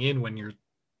of going in when you're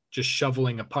just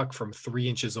shoveling a puck from 3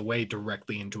 inches away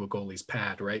directly into a goalie's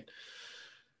pad, right?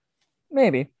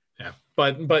 Maybe. Yeah.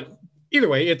 But either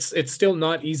way, it's still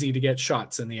not easy to get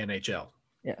shots in the NHL.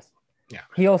 Yes. Yeah.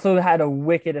 He also had a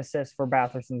wicked assist for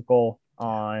Batherson's goal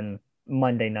on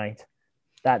Monday night.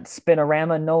 That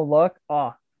spinorama no look.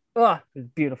 Oh, it was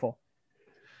beautiful.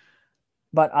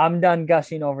 But I'm done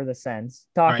gushing over the Sens.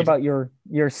 Talk about your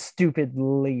stupid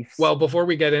Leafs. Well, before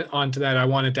we get on to that, I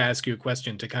wanted to ask you a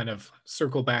question to kind of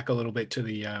circle back a little bit to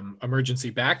the emergency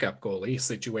backup goalie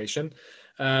situation.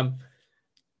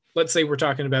 Let's say we're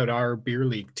talking about our beer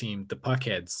league team, the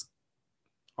Puckheads.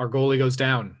 Our goalie goes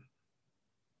down.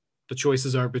 The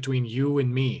choices are between you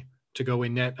and me to go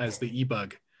in net as the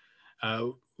E-Bug.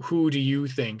 Who do you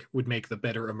think would make the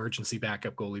better emergency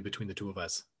backup goalie between the two of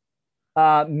us?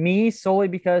 Me, solely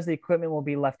because the equipment will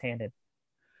be left-handed.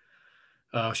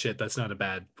 Oh shit, that's not a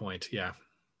bad point. Yeah.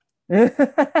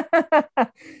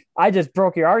 I just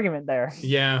broke your argument there.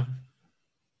 Yeah.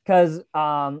 Because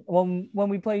when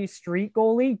we play street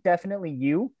goalie, definitely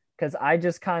you. Because I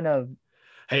just kind of.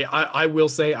 Hey, I will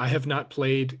say I have not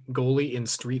played goalie in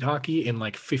street hockey in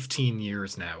like 15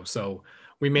 years now, so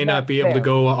we may not be able to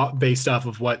go based off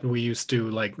of what we used to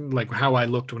like how I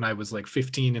looked when I was like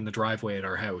 15 in the driveway at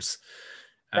our house.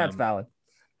 That's valid.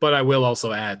 But I will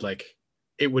also add, like,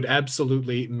 it would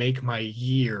absolutely make my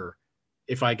year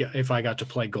if I got to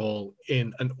play goal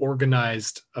in an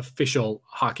organized official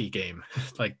hockey game.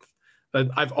 Like,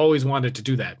 I've always wanted to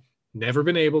do that. Never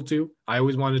been able to. I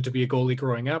always wanted to be a goalie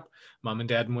growing up. Mom and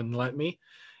dad wouldn't let me.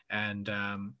 And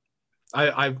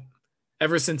I've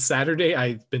ever since Saturday,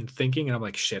 I've been thinking, and I'm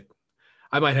like, shit,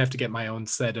 I might have to get my own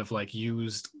set of like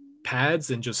used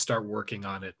pads and just start working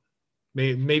on it.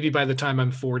 Maybe by the time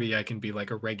I'm 40, I can be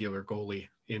like a regular goalie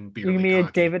in beer league hockey. You can be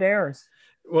a David Ayers.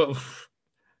 Well,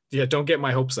 Yeah, don't get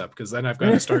my hopes up, because then I've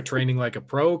got to start training like a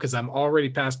pro, because I'm already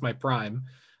past my prime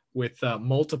with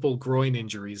multiple groin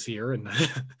injuries here, and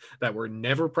that were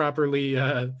never properly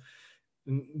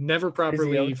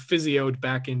physioed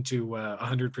back into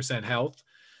 100% health.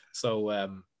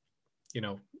 So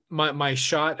my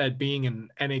shot at being an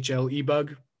NHL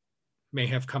e-bug may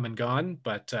have come and gone,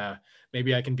 but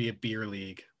maybe I can be a beer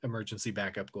league emergency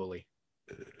backup goalie.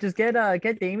 Just get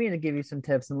Damien to give you some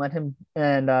tips and let him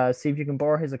see if you can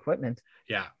borrow his equipment.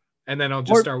 Yeah, and then I'll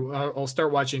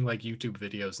start watching like YouTube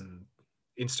videos and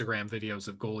Instagram videos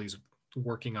of goalies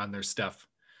working on their stuff.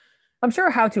 I'm sure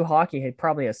How to Hockey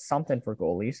probably has something for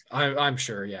goalies. I'm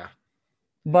sure, yeah.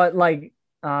 But like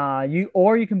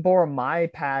you can borrow my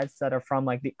pads that are from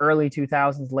like the early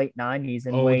 2000s, late 90s,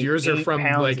 and yours are from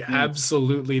like each.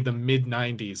 Absolutely the mid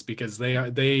 90s, because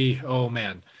oh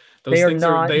man, those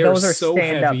are so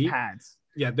heavy pads.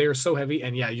 Yeah, they are so heavy,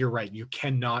 and yeah, you're right. You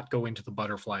cannot go into the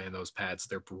butterfly in those pads.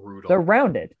 They're brutal. They're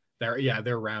rounded.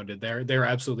 They're rounded. They're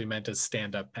absolutely meant as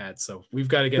stand-up pads. So we've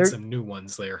got to get some new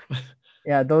ones there.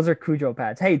 Yeah, those are Cujo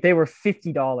pads. Hey, they were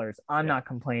 $50. I'm not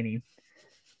complaining.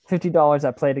 $50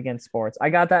 at Played Against Sports. I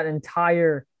got that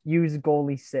entire used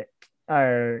goalie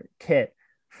kit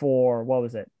for, what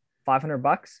was it,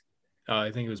 $500?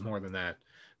 I think it was more than that.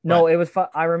 No, it was.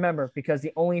 I remember, because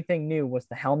the only thing new was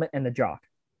the helmet and the jock.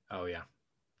 Oh yeah,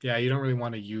 yeah. You don't really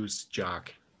want to use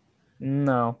jock.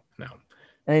 No.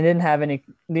 And they didn't have any.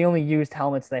 The only used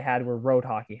helmets they had were road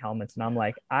hockey helmets, and I'm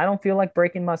like, I don't feel like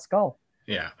breaking my skull.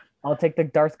 Yeah. I'll take the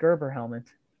Darth Gerber helmet.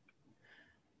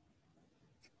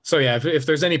 So yeah, if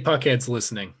there's any puckheads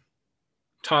listening,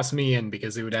 toss me in,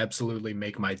 because it would absolutely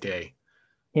make my day.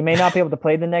 He may not be able to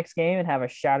play the next game and have a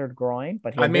shattered groin,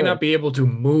 but I may not be able to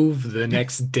move the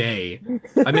next day.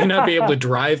 I may not be able to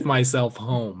drive myself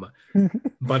home,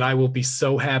 but I will be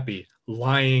so happy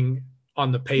lying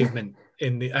on the pavement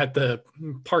at the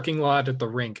parking lot at the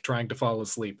rink trying to fall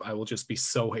asleep. I will just be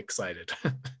so excited.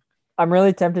 I'm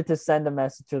really tempted to send a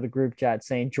message to the group chat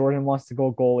saying Jordan wants to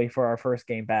go goalie for our first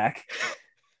game back.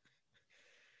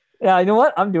 Yeah, you know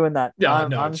what? I'm doing that.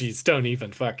 Yeah, geez, don't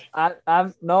even fuck.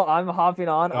 I'm hopping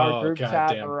on our group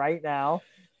chat right now,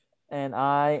 and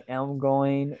I am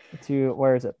going to,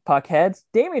 where is it? Puckheads.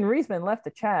 Damien Reisman left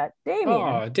the chat.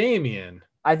 Damien.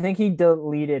 I think he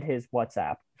deleted his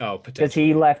WhatsApp. Oh, potentially. Because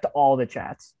he left all the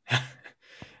chats. All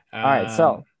right,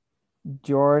 so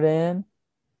Jordan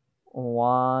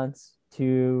wants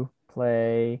to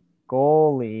play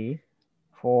goalie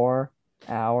for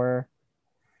our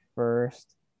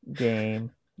first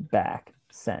game back.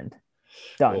 Send.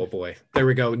 Done. Oh boy, there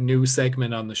we go. New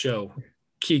segment on the show.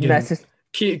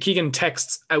 Keegan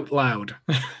texts out loud.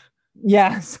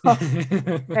 Yeah. So,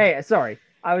 hey, sorry,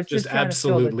 I was just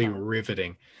absolutely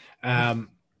riveting. All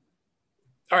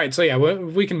right, so yeah,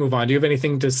 we can move on. Do you have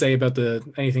anything else to say about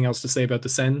the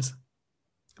Sens?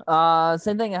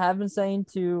 Same thing I have been saying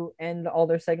to end all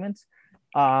their segments.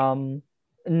 No,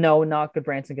 not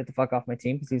Goodbranson. Get the fuck off my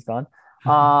team, because he's gone.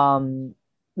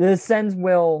 The Sens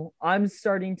I'm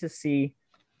starting to see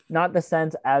not the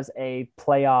Sens as a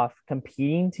playoff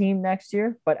competing team next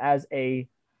year, but as a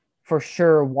for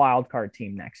sure wild card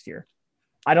team next year.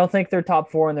 I don't think they're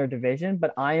top 4 in their division,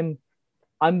 but I'm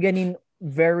getting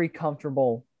very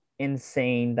comfortable in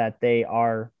saying that they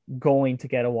are going to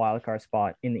get a wild card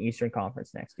spot in the Eastern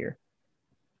Conference next year.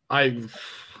 I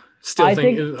still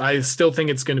think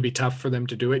it's going to be tough for them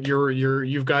to do it.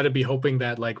 You've got to be hoping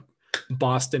that like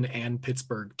Boston and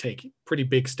Pittsburgh take pretty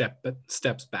big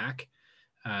steps back.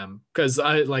 Because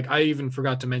I even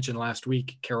forgot to mention last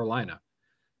week Carolina.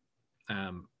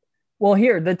 Well,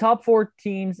 here the top 4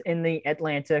 teams in the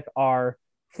Atlantic are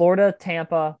Florida,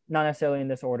 Tampa, not necessarily in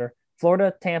this order.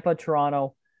 Florida, Tampa,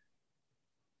 Toronto,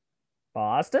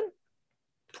 Boston.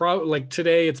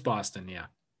 Today it's Boston, yeah.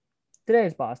 Today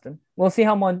is Boston. We'll see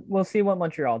what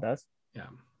Montreal does. Yeah.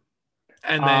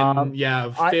 And then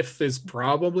fifth is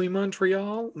probably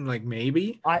Montreal, like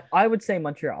maybe. I would say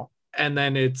Montreal. And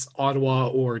then it's Ottawa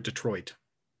or Detroit.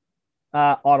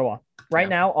 Ottawa. Right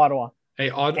now, Ottawa. Hey,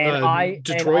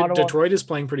 Detroit is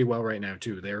playing pretty well right now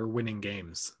too. They're winning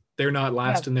games. They're not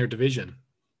last in their division,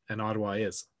 and Ottawa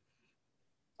is.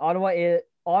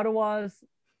 Ottawa's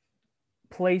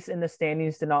place in the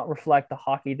standings did not reflect the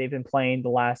hockey they've been playing the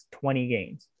last 20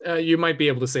 games. You might be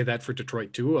able to say that for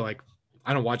Detroit too. Like,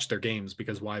 I don't watch their games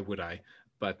because why would I?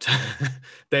 But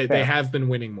they have been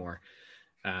winning more.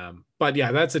 But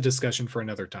yeah, that's a discussion for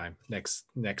another time. Next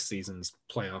season's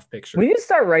playoff picture. We need to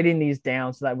start writing these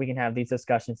down so that we can have these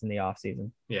discussions in the off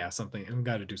season. Yeah, we've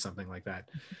got to do something like that.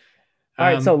 All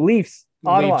right, so Leafs,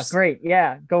 Ottawa, great.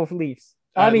 Yeah, go for Leafs.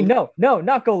 I mean, no,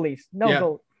 not go Leafs.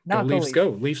 Go Not Leafs the go.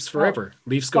 Leafs forever.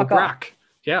 Leafs go fuck off. Brock.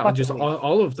 Yeah, Fuck just the Leafs.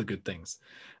 all of the good things.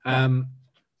 So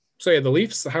yeah, the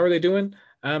Leafs, how are they doing?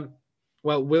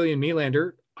 Well, William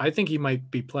Nylander, I think he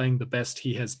might be playing the best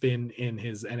he has been in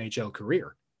his NHL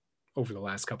career over the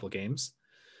last couple of games.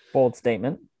 Bold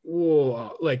statement.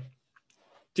 Whoa, like,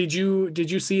 did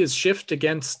you see his shift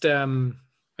against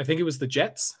I think it was the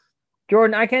Jets?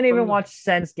 Jordan, I can't even watch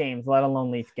Sens games, let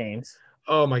alone Leaf games.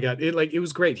 Oh my god, it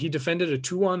was great. He defended a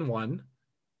 2-on-1.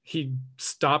 He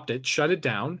stopped it, shut it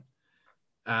down,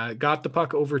 got the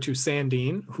puck over to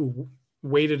Sandin, who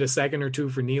waited a second or two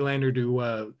for Nylander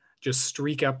to just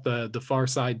streak up the far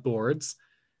side boards,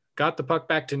 got the puck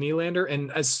back to Nylander,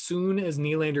 and as soon as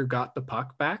Nylander got the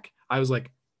puck back, I was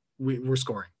like, we're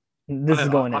scoring. This is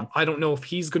going in. I don't know if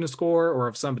he's going to score or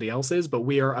if somebody else is, but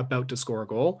we are about to score a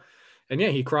goal. And yeah,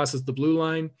 he crosses the blue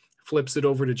line, flips it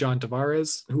over to John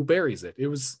Tavares, who buries it. It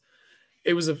was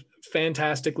a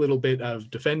fantastic little bit of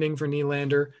defending for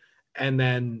Nylander, and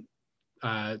then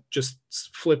just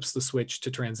flips the switch to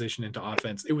transition into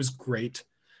offense. It was great.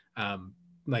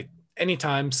 Like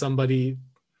anytime somebody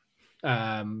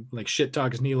like shit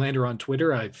talks Nylander on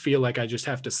Twitter, I feel like I just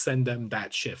have to send them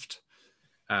that shift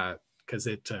because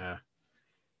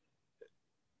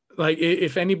like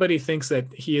if anybody thinks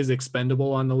that he is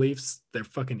expendable on the Leafs, they're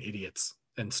fucking idiots,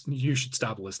 and you should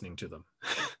stop listening to them.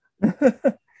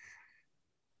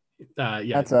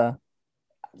 Yeah.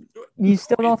 You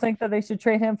still don't think that they should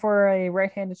trade him for a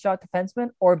right-handed shot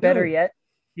defenseman, or better yet,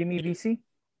 Jimmy VC?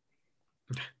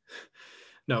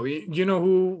 No, you know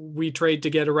who we trade to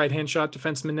get a right-hand shot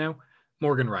defenseman now?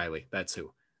 Morgan Riley. That's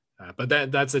who. But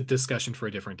that's a discussion for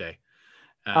a different day.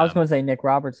 I was going to say Nick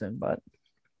Robertson, but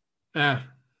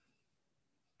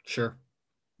sure.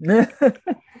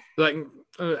 Like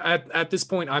at this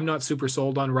point, I'm not super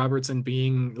sold on Robertson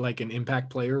being like an impact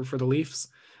player for the Leafs.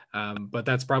 But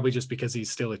that's probably just because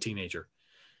he's still a teenager.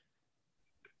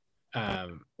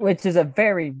 Which is a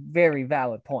very, very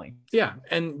valid point. Yeah,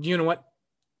 and you know what?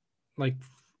 Like,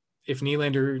 if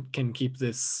Nylander can keep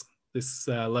this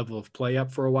level of play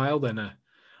up for a while, then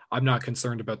I'm not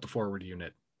concerned about the forward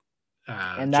unit.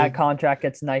 And that contract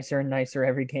gets nicer and nicer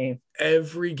every game.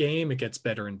 Every game, it gets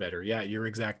better and better. Yeah, you're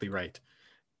exactly right.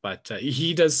 But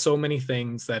he does so many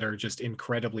things that are just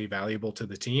incredibly valuable to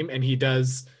the team, and he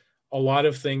does a lot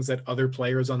of things that other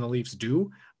players on the Leafs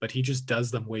do, but he just does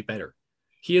them way better.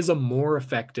 He is a more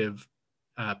effective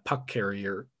puck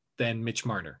carrier than Mitch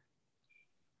Marner.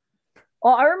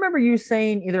 Well, I remember you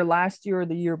saying either last year or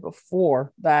the year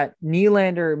before that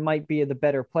Nylander might be the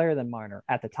better player than Marner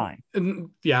at the time.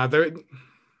 Yeah, they're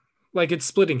like, it's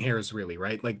splitting hairs really,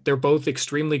 right? Like, they're both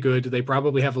extremely good. They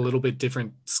probably have a little bit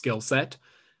different skill set.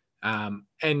 And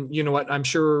you know what? I'm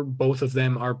sure both of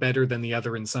them are better than the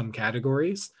other in some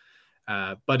categories.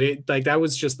 But it like that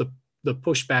was just the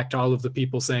pushback to all of the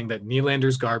people saying that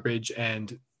Nylander's garbage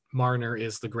and Marner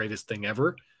is the greatest thing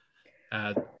ever.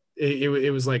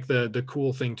 It was like the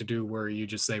cool thing to do, where you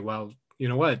just say, well, you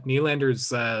know what,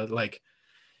 Nylander's like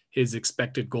his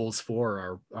expected goals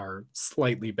for are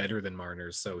slightly better than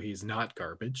Marner's, so he's not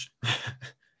garbage.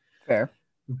 Fair.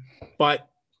 But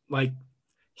like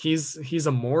he's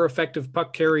a more effective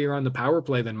puck carrier on the power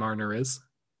play than Marner is.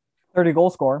 30 goal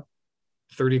scorer.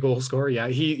 30 goal scorer. Yeah.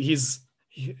 He's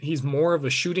more of a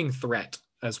shooting threat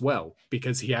as well,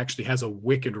 because he actually has a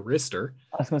wicked wrister.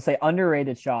 I was going to say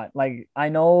underrated shot. Like, I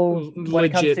know when it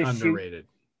comes to underrated.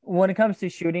 When it comes to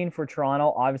shooting for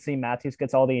Toronto, obviously Matthews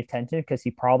gets all the attention because he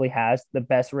probably has the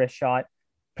best wrist shot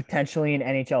potentially in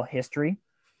NHL history,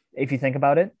 if you think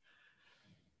about it.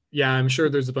 Yeah, I'm sure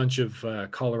there's a bunch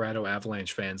of Colorado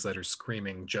Avalanche fans that are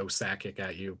screaming Joe Sakic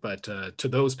at you, but to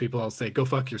those people, I'll say, go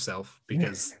fuck yourself,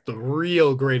 because the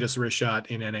real greatest wrist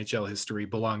shot in NHL history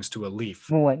belongs to a Leaf.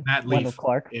 That Leaf Wendell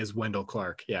Clark. is Wendell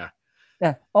Clark. Yeah.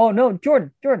 Yeah. Oh, no,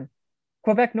 Jordan.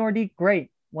 Quebec Nordique, great.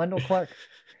 Wendell Clark.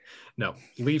 No,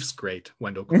 Leafs great.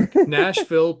 Wendell Clark.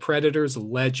 Nashville Predators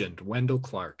legend, Wendell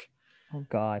Clark. Oh,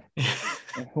 God.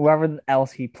 Whoever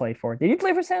else he played for. Did he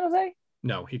play for San Jose?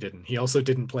 No, he didn't. He also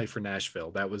didn't play for Nashville.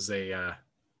 That was a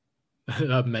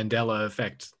Mandela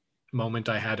effect moment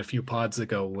I had a few pods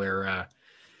ago, where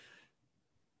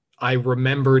I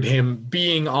remembered him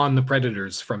being on the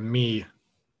Predators from me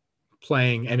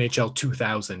playing NHL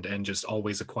 2000 and just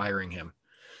always acquiring him.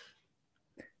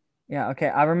 Yeah, okay.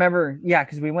 I remember,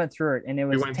 because we went through it, and it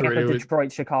was Tampa,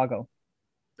 Detroit, Chicago.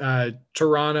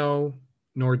 Toronto,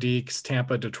 Nordiques,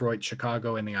 Tampa, Detroit,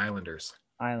 Chicago, and the Islanders.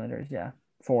 Yeah,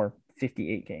 for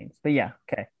 58 games. But yeah,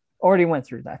 okay. Already went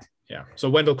through that. Yeah. So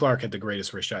Wendell Clark had the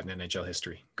greatest wrist shot in NHL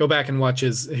history. Go back and watch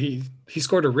he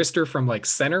scored a wrister from like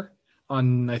center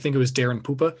on, I think it was Darren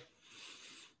Pupa.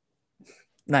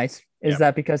 Nice. Is Yeah.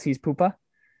 that because he's Poopa?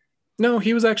 No,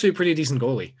 he was actually a pretty decent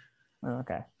goalie. Oh,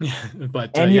 okay.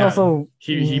 But And he yeah, also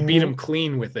he beat him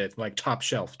clean with it, like top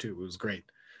shelf too. It was great.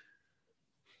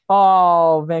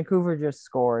 Oh, Vancouver just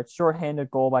scored. Shorthanded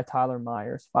goal by Tyler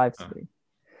Myers, 5-3.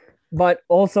 But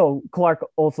also, Clark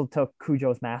also took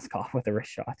Cujo's mask off with a wrist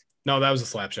shot. No, that was a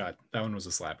slap shot. That one was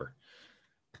a slapper.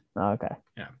 Oh, okay.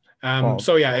 Yeah. Well-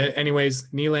 So yeah, anyways,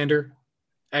 Nylander,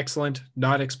 excellent,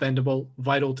 not expendable,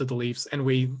 vital to the Leafs. And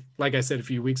we, like I said a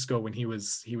few weeks ago when he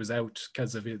was out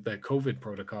because of the COVID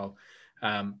protocol,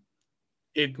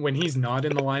 when he's not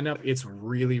in the lineup, it's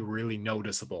really, really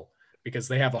noticeable because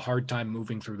they have a hard time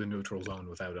moving through the neutral zone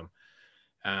without him.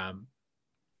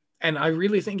 And I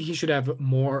really think he should have a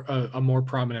more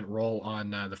prominent role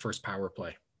on the first power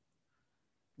play.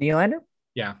 Nylander?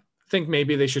 Yeah. I think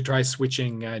maybe they should try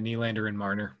switching Nylander and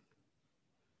Marner.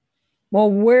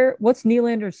 Well, what's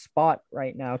Nylander's spot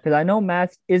right now? Because I know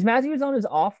Matthews on his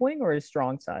off wing or his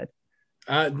strong side?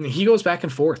 He goes back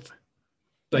and forth.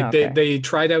 Like Okay. they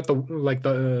tried out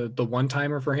the one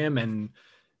timer for him, and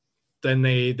then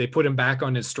they put him back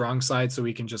on his strong side so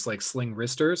he can just like sling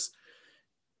wristers.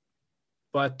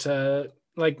 But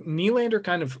like Nylander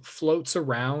kind of floats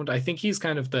around. I think he's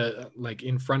kind of the like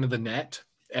in front of the net,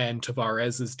 and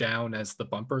Tavares is down as the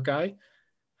bumper guy,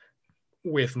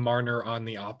 with Marner on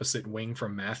the opposite wing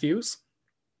from Matthews.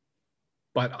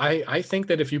 But I think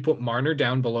that if you put Marner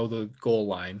down below the goal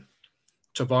line,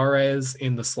 Tavares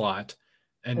in the slot,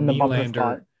 and In the bumper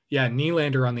spot.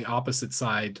 Nylander on the opposite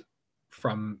side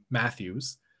from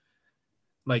Matthews,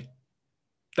 like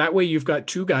that way you've got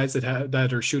two guys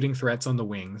that are shooting threats on the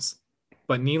wings,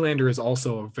 but Nylander is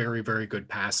also a very, very good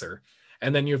passer.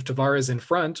 And then you have Tavares in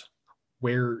front,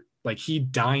 where like he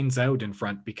dines out in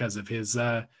front because of his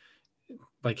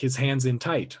like his hands in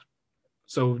tight.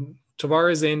 So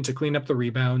Tavares in to clean up the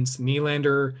rebounds,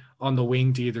 Nylander on the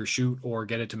wing to either shoot or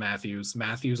get it to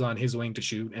Matthews on his wing to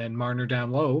shoot, and Marner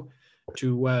down low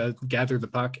to gather the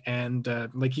puck, and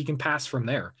like he can pass from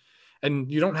there.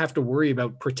 And you don't have to worry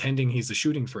about pretending he's a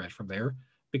shooting threat from there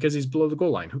because he's below the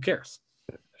goal line. Who cares?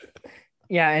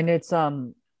 Yeah, and it's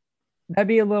that'd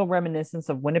be a little reminiscence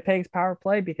of Winnipeg's power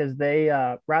play because they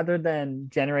rather than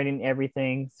generating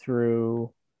everything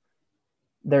through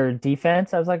their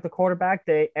defense as like the quarterback,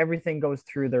 everything goes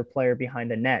through their player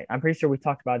behind the net. I'm pretty sure we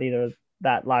talked about either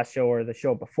that last show or the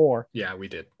show before. Yeah, we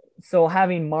did. So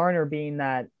having Marner being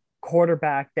that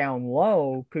quarterback down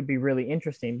low could be really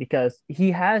interesting because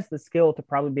he has the skill to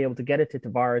probably be able to get it to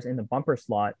Tavares in the bumper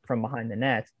slot from behind the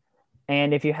net.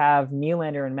 And if you have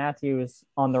Nylander and Matthews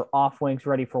on their off wings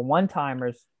ready for one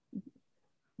timers,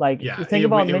 like yeah, think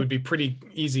about it would be pretty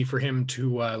easy for him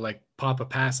to like pop a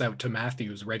pass out to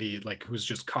Matthews ready, like who's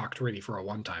just cocked ready for a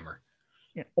one timer.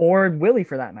 Or Willie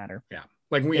for that matter. Yeah.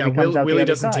 Like Willie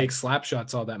doesn't take slap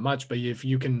shots all that much, but if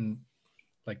you can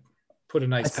like put a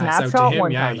nice pass out to snapshot him,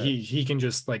 one-timer. he can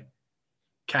just like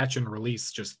catch and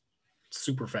release just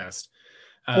super fast.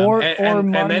 Or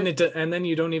and Marner- then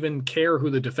you don't even care who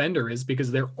the defender is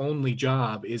because their only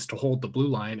job is to hold the blue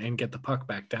line and get the puck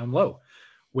back down low,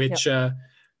 which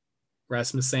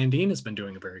Rasmus Sandin has been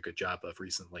doing a very good job of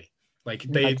recently. Like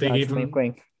they gave him wink,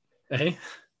 wink. Hey?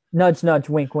 Nudge, nudge,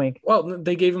 wink, wink. Well,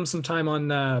 they gave him some time on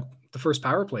the first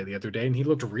power play the other day, and he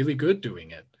looked really good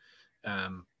doing it.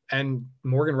 And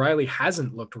Morgan Riley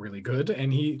hasn't looked really good,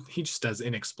 and he just does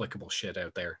inexplicable shit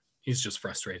out there. He's just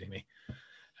frustrating me.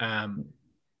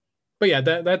 But yeah,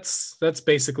 that's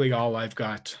basically all I've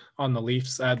got on the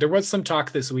Leafs. There was some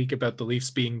talk this week about the Leafs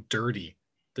being dirty.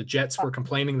 The Jets were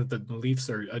complaining that the Leafs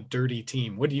are a dirty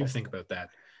team. What do you think about that?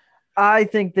 I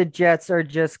think the Jets are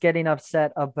just getting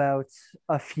upset about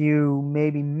a few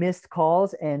maybe missed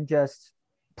calls and just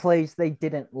plays they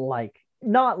didn't like.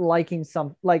 Not liking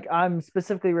some, like I'm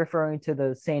specifically referring to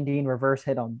the Sandin reverse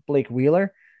hit on Blake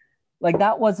Wheeler. Like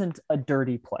that wasn't a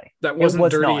dirty play. That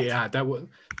wasn't dirty. Not. Yeah, that was.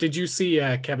 Did you see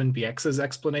Kevin Bieksa's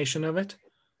explanation of it?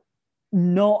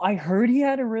 No, I heard he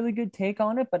had a really good take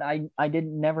on it, but I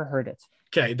never heard it.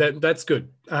 Okay, that's good.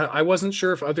 I wasn't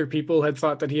sure if other people had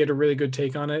thought that he had a really good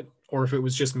take on it, or if it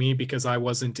was just me because I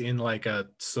wasn't in like a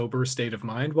sober state of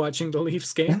mind watching the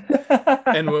Leafs game.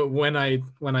 And when I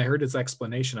heard his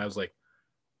explanation, I was like,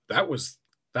 that was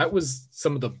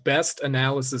some of the best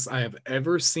analysis I have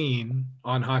ever seen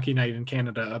on Hockey Night in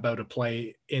Canada about a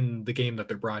play in the game that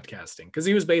they're broadcasting. Because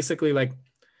he was basically like,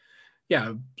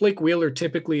 yeah, Blake Wheeler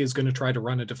typically is going to try to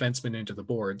run a defenseman into the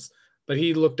boards. But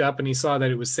he looked up and he saw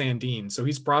that it was Sandin. So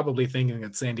he's probably thinking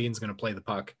that Sandin's going to play the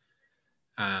puck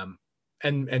and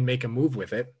make a move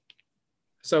with it.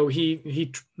 So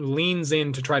he leans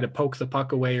in to try to poke the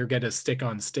puck away or get a stick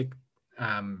on stick,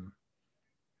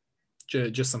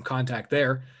 just some contact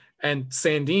there. And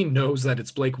Sandin knows that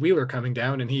it's Blake Wheeler coming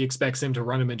down, and he expects him to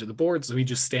run him into the board, so he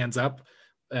just stands up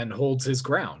and holds his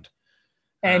ground.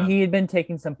 And he had been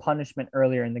taking some punishment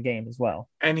earlier in the game as well,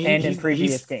 and in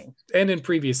previous games, and in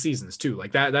previous seasons too.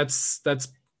 Like that's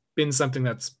been something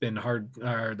that's been hard,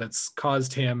 that's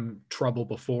caused him trouble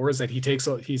before. Is that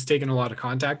he's taken a lot of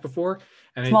contact before.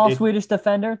 And Swedish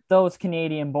defender, those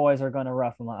Canadian boys are going to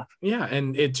rough him up. Yeah,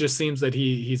 and it just seems that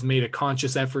he's made a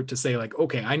conscious effort to say, like,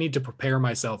 okay, I need to prepare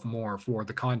myself more for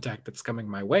the contact that's coming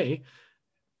my way.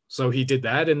 So he did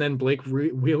that, and then Blake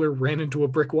Wheeler ran into a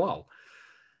brick wall.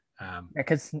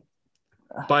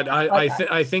 But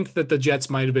I think that the Jets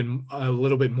might have been a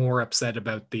little bit more upset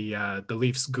about the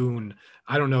Leafs goon.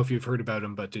 I don't know if you've heard about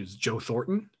him, but it's Joe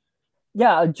Thornton.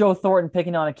 Yeah, Joe Thornton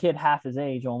picking on a kid half his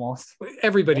age almost.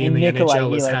 Everybody in the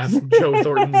NHL is half Joe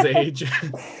Thornton's age.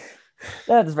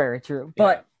 That's very true.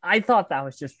 But I thought that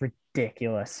was just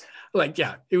ridiculous. Like,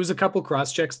 yeah, it was a couple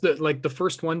cross checks. The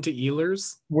first one to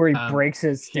Ehlers. Where he breaks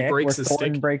his stick.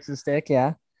 Thornton breaks his stick,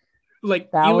 yeah. Like,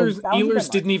 Ehlers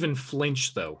didn't even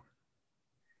flinch, though.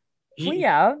 He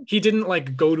didn't,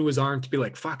 like, go to his arm to be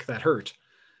like, fuck, that hurt.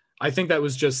 I think that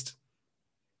was just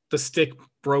the stick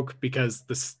broke because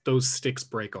those sticks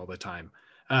break all the time.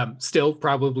 Still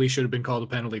probably should have been called a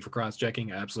penalty for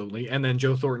cross-checking, absolutely. And then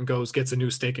Joe Thornton gets a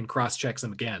new stick and cross-checks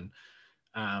him again.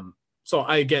 So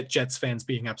I get Jets fans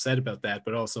being upset about that,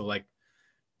 but also, like,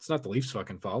 it's not the Leafs'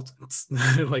 fucking fault. It's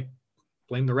like,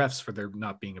 blame the refs for there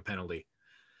not being a penalty.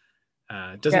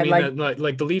 Doesn't mean that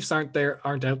like the Leafs aren't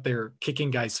out there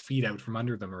kicking guys' feet out from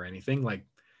under them or anything. Like,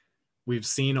 we've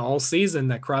seen all season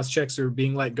that cross checks are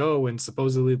being let go, and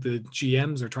supposedly the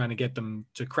GMs are trying to get them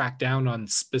to crack down on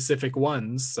specific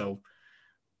ones. So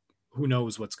who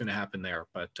knows what's going to happen there?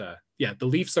 But yeah, the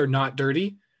Leafs are not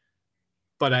dirty,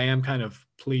 but I am kind of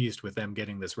pleased with them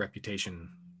getting this reputation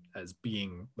as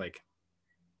being like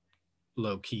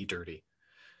low key dirty.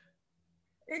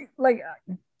 Like,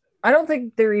 I don't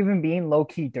think they're even being low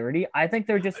key dirty. I think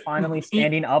they're just finally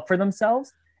standing up for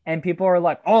themselves, and people are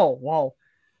like, oh, well,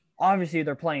 obviously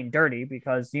they're playing dirty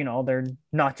because, you know, they're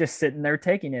not just sitting there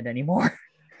taking it anymore.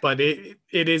 But it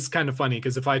is kind of funny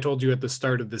because if I told you at the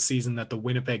start of the season that the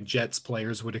Winnipeg Jets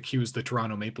players would accuse the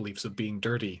Toronto Maple Leafs of being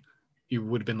dirty, you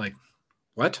would have been like,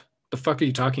 what the fuck are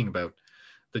you talking about?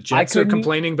 The Jets are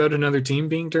complaining about another team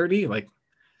being dirty? Like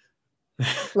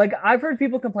I've heard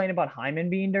people complain about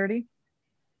Hyman being dirty,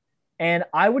 and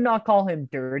I would not call him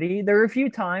dirty. There are a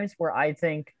few times where I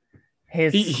think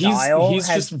he's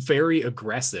just very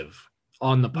aggressive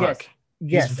on the puck.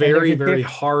 Yes, he's very, very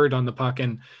hard on the puck.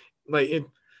 And like, it,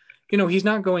 you know, he's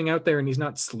not going out there and he's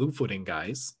not slew footing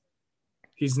guys.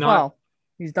 He's not. Well,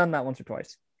 he's done that once or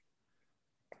twice.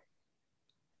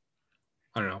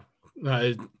 I don't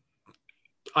know.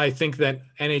 I think that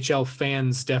NHL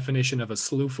fans' definition of a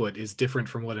slew foot is different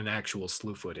from what an actual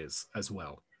slew foot is as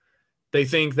well. They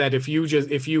think that if you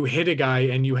hit a guy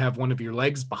and you have one of your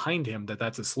legs behind him,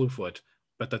 that's a slew foot,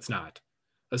 but that's not.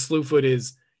 A slew foot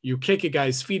is you kick a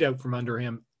guy's feet out from under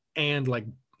him and like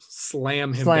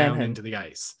slam him into the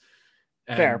ice.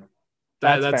 And fair.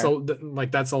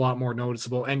 That's a lot more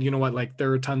noticeable. And you know what? Like,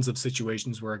 there are tons of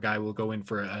situations where a guy will go in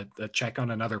for a check on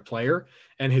another player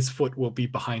and his foot will be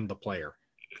behind the player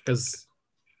because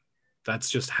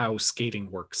that's just how skating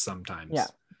works sometimes. Yeah.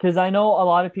 Because I know a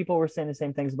lot of people were saying the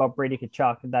same things about Brady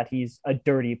Tkachuk, that he's a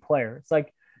dirty player. It's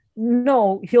like,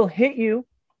 no, he'll hit you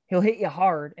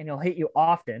hard, and he'll hit you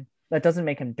often. That doesn't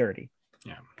make him dirty.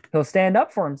 Yeah. He'll stand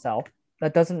up for himself.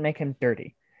 That doesn't make him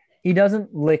dirty. He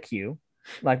doesn't lick you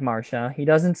like Marsha. He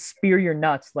doesn't spear your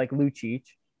nuts like Lucic.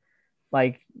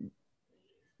 Like,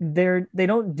 they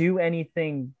don't do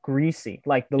anything greasy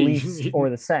like the Leafs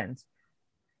or the Sens.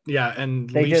 Yeah,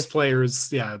 and Leafs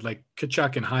players, like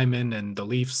Tkachuk and Hyman and the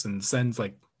Leafs and Sens,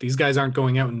 like, these guys aren't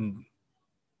going out and,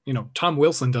 you know, Tom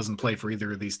Wilson doesn't play for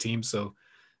either of these teams, so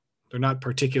they're not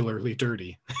particularly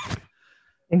dirty.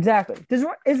 Exactly. Is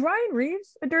Ryan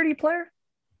Reeves a dirty player?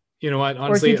 You know what?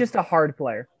 Honestly, or is he just a hard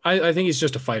player? I think he's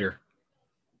just a fighter.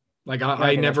 Like,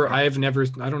 I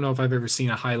don't know if I've ever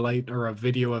seen a highlight or a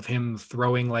video of him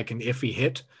throwing like an iffy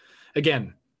hit.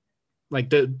 Again, like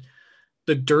the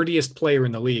dirtiest player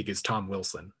in the league is Tom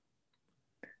Wilson.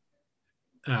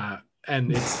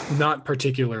 And it's not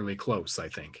particularly close, I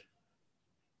think.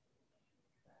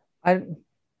 I'm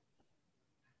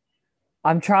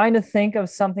trying to think of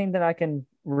something that I can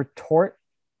retort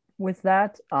with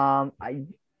that. I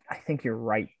think you're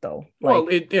right, though. Well,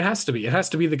 it has to be. It has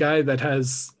to be the guy that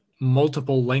has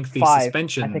multiple lengthy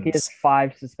suspensions. I think he has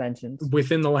 5 suspensions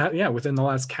within the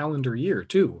last calendar year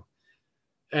too.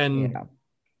 And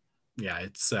yeah,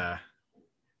 it's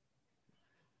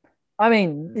I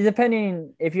mean,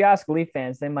 depending if you ask Leaf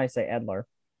fans, they might say Edler.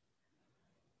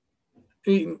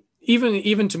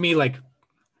 Even to me, like,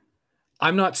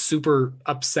 I'm not super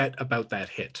upset about that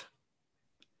hit.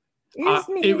 His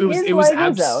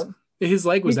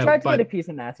leg was He out, tried to but get a piece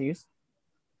of Matthews.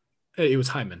 it was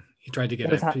Hyman. He tried to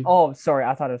get Oh, sorry,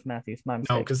 I thought it was Matthews. My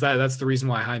mistake. No, because that's the reason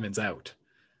why Hyman's out.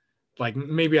 Like,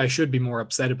 maybe I should be more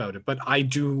upset about it, but I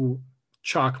do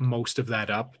chalk most of that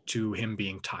up to him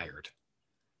being tired.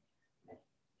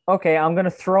 Okay, I'm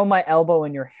gonna throw my elbow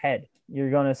in your head.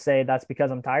 You're gonna say that's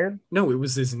because I'm tired? No, it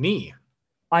was his knee.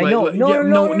 I know.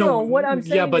 No. What I'm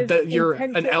saying but is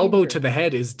an elbow to the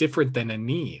head is different than a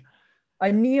knee.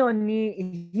 A knee on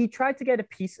knee. He tried to get a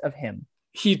piece of him.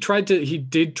 He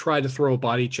did try to throw a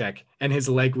body check, and his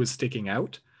leg was sticking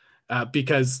out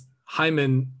because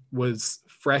Hyman was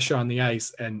fresh on the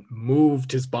ice and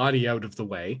moved his body out of the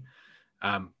way.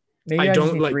 Maybe I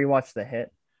don't need to rewatch the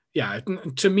hit. Yeah,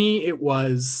 to me it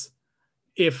was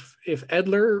if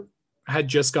Edler had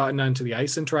just gotten onto the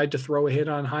ice and tried to throw a hit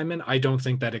on Hyman, I don't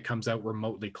think that it comes out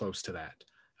remotely close to that.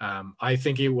 I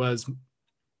think it was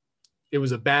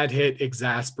a bad hit,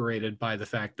 exasperated by the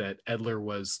fact that Edler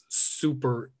was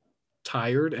super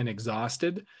tired and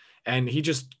exhausted, and he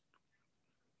just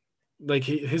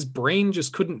his brain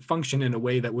just couldn't function in a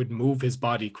way that would move his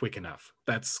body quick enough.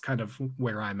 That's kind of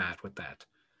where I'm at with that.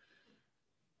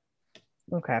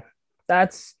 Okay,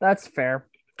 that's fair.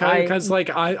 Because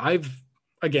I've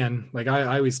again,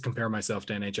 I always compare myself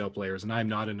to NHL players, and I'm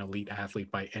not an elite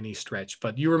athlete by any stretch.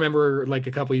 But you remember, like,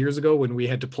 a couple of years ago when we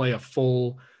had to play a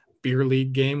full beer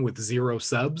league game with 0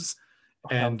 subs,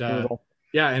 and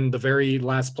and the very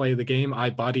last play of the game, I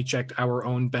body checked our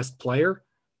own best player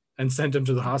and sent him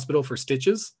to the hospital for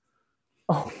stitches.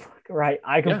 Oh, right.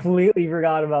 I completely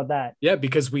forgot about that. Yeah,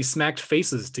 because we smacked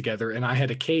faces together, and I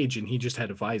had a cage and he just had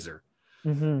a visor.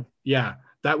 Mm-hmm. Yeah,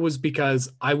 that was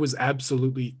because I was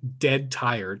absolutely dead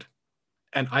tired,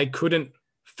 and I couldn't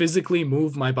physically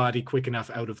move my body quick enough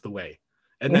out of the way,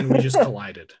 and then we just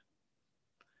collided.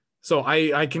 So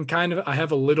I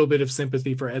have a little bit of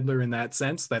sympathy for Edler in that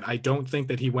sense, that I don't think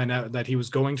that he went out, that he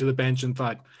was going to the bench and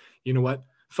thought, you know what,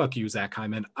 fuck you, Zach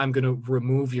Hyman, I'm going to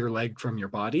remove your leg from your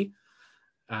body.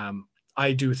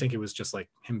 I do think it was just like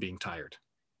him being tired.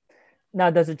 Now,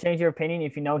 does it change your opinion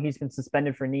if you know he's been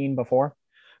suspended for kneeing before?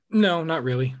 No, not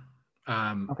really.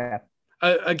 Okay.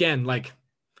 Again, like,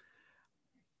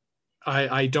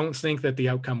 I don't think that the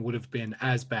outcome would have been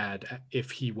as bad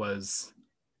if he was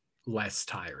less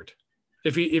tired.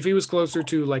 If he was closer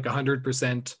to like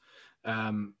 100%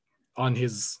 on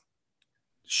his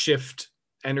shift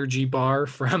energy bar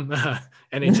from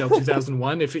NHL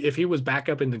 2001, if he was back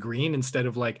up in the green instead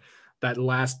of like that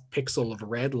last pixel of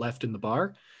red left in the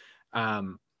bar,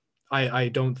 I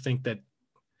don't think that,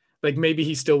 like, maybe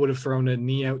he still would have thrown a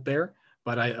knee out there,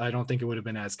 but I don't think it would have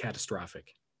been as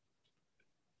catastrophic.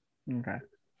 Okay.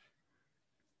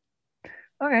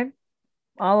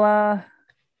 I'll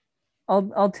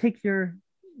take your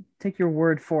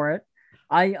word for it.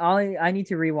 I need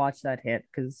to rewatch that hit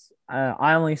because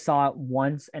I only saw it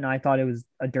once and I thought it was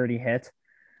a dirty hit.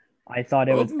 I thought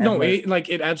it was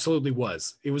it absolutely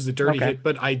was. It was a dirty hit,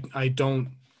 but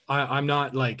I'm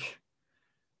not like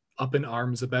up in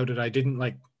arms about it. I didn't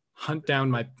like hunt down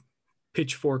my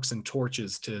pitchforks and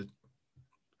torches to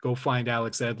go find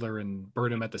Alex Edler and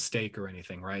burn him at the stake or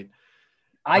anything, right?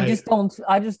 I just don't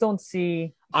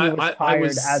see he was tired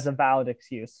as a valid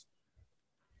excuse.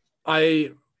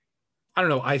 I don't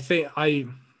know. I think I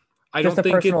just don't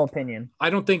think personal opinion.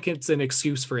 I don't think it's an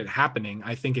excuse for it happening.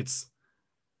 I think it's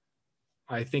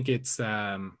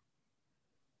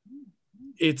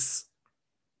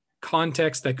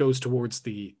context that goes towards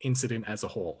the incident as a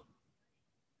whole.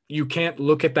 You can't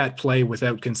look at that play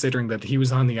without considering that he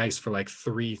was on the ice for like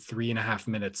 3.5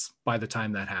 minutes by the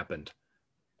time that happened.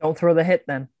 Don't throw the hit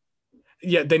then.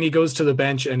 Yeah, then he goes to the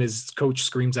bench and his coach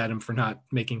screams at him for not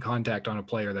making contact on a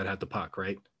player that had the puck,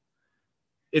 right?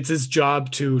 It's his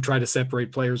job to try to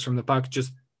separate players from the puck.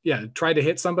 Just, try to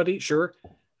hit somebody, sure.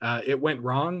 It went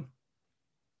wrong.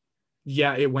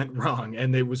 Yeah, it went wrong,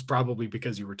 and it was probably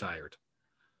because you were tired.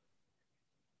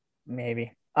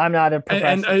 Maybe. I'm not a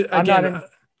professional.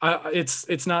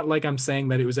 It's not like I'm saying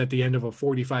that it was at the end of a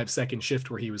 45-second shift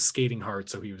where he was skating hard,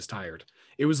 so he was tired.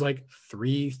 It was like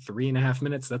 3.5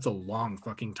 minutes. That's a long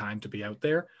fucking time to be out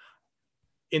there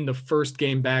in the first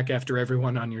game back after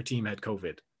everyone on your team had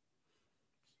COVID.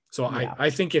 So I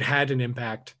think it had an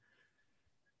impact.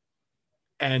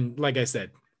 And like I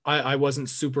said, I wasn't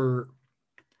super.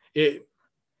 If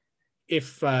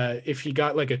he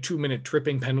got like a 2-minute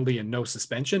tripping penalty and no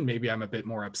suspension, maybe I'm a bit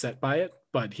more upset by it.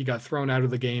 But he got thrown out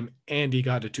of the game and he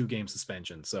got a 2-game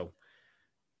suspension. So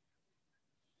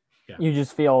You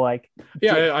just feel like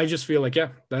Yeah, I just feel like, yeah,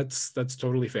 that's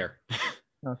totally fair.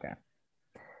 okay.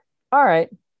 All right.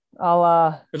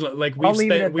 Like I'll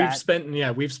leave it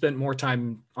at we've spent more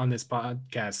time on this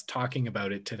podcast talking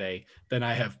about it today than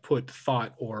I have put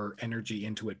thought or energy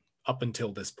into it up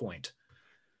until this point.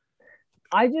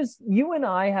 You and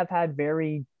I have had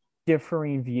very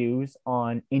differing views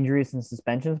on injuries and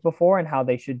suspensions before and how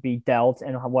they should be dealt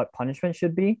and what punishment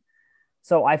should be.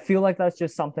 So I feel like that's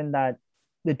just something that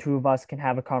the two of us can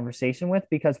have a conversation with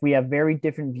because we have very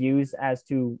different views as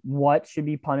to what should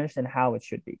be punished and how it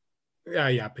should be.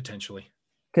 Yeah, potentially.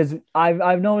 Because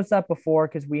I've noticed that before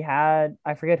because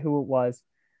I forget who it was,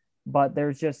 but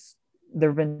there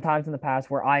have been times in the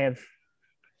past where I have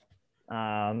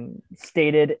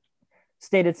stated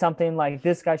something like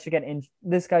this guy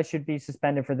should be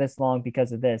suspended for this long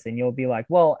because of this, and you'll be like,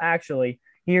 well, actually,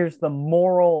 here's the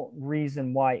moral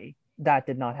reason why that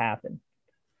did not happen.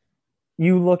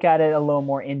 You look at it a little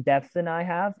more in depth than I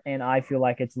have, and I feel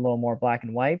like it's a little more black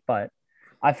and white. But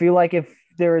I feel like if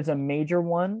there is a major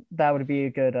one, that would be a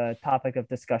good topic of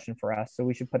discussion for us. So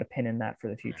we should put a pin in that for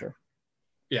the future.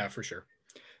 Yeah, for sure.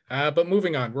 But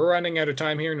moving on, we're running out of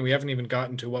time here, and we haven't even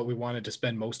gotten to what we wanted to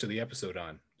spend most of the episode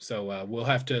on. So we'll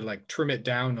have to like trim it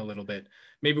down a little bit.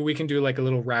 Maybe we can do like a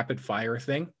little rapid fire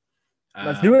thing.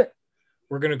 Let's do it.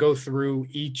 We're going to go through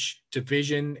each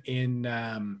division in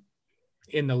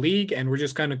the league, and we're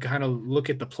just going to kind of look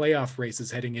at the playoff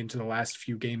races heading into the last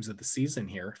few games of the season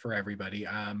here for everybody.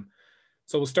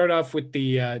 So we'll start off with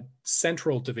the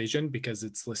Central Division because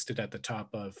it's listed at the top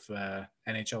of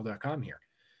NHL.com here.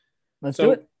 Let's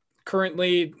do it.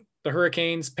 Currently, the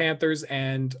Hurricanes, Panthers,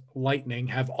 and Lightning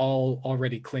have all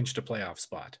already clinched a playoff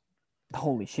spot.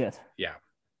 Holy shit. Yeah.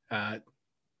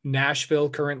 Nashville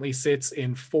currently sits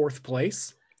in 4th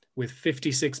place with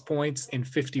 56 points in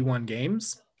 51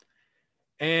 games.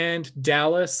 And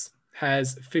Dallas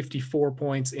has 54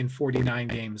 points in 49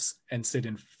 games and sit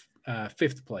in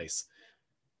 5th place.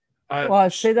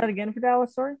 Say that again for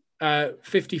Dallas, sorry.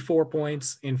 54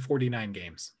 points in 49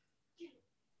 games.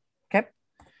 Okay.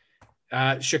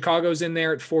 Chicago's in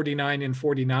there at 49 and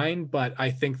 49, but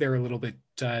I think they're a little bit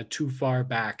too far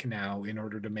back now in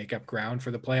order to make up ground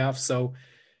for the playoffs. So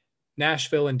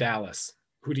Nashville and Dallas,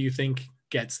 who do you think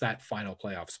gets that final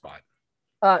playoff spot?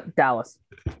 Dallas.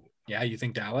 Yeah, you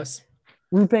think Dallas?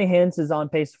 Rupe Hintz is on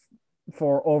pace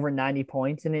for over 90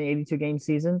 points in an 82-game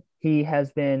season. He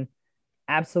has been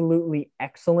absolutely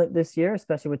excellent this year,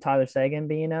 especially with Tyler Seguin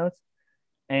being out.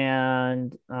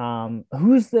 And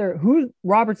who's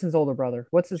Robertson's older brother?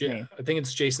 What's his name? I think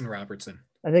it's Jason Robertson.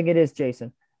 I think it is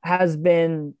Jason. Has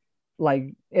been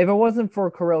like, if it wasn't for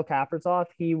Kirill Kaprizov,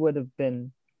 he would have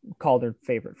been Calder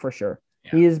favorite for sure.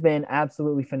 Yeah. He has been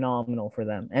absolutely phenomenal for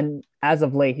them. And as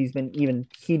of late, he's been even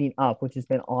heating up, which has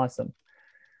been awesome.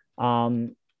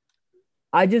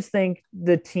 I just think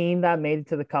the team that made it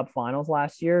to the Cup Finals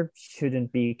last year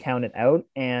shouldn't be counted out.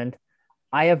 And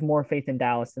I have more faith in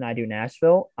Dallas than I do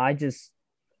Nashville. I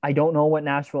don't know what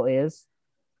Nashville is.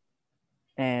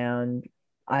 And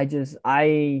I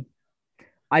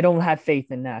don't have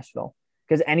faith in Nashville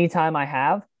because anytime I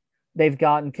have, they've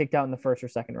gotten kicked out in the first or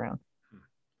second round.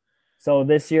 So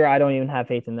this year, I don't even have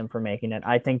faith in them for making it.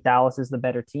 I think Dallas is the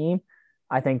better team.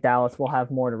 I think Dallas will have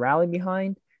more to rally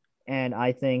behind. And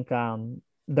I think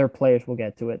their players will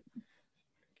get to it.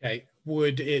 Okay.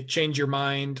 Would it change your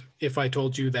mind if I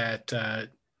told you that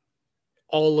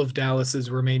all of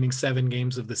Dallas's remaining 7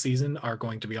 games of the season are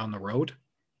going to be on the road?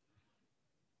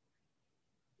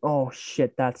 Oh,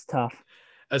 shit. That's tough.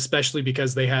 Especially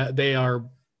because they are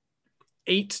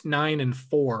 8, 9, and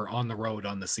 4 on the road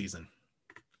on the season.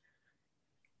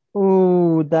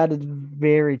 Oh, that is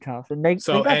very tough. And they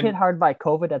got hit hard by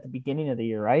COVID at the beginning of the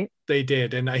year, right? They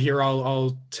did. And here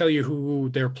I'll tell you who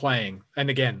they're playing. And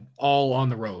again, all on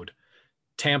the road.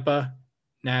 Tampa,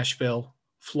 Nashville,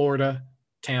 Florida,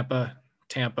 Tampa,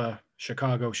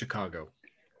 Chicago.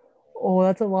 Oh,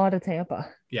 that's a lot of Tampa.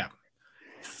 Yeah.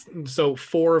 So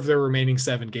 4 of their remaining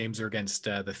 7 games are against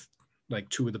 2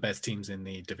 of the best teams in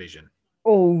the division.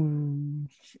 Oh,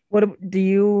 what do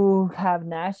you have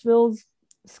Nashville's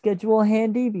schedule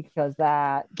handy? Because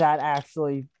that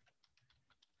actually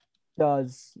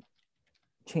does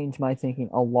change my thinking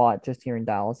a lot just hearing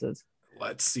Dallas's.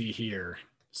 Let's see here.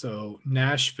 So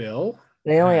Nashville,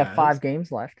 they only have 5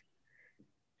 games left.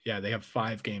 Yeah, they have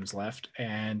 5 games left,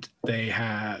 and they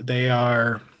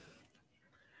are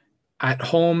at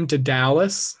home to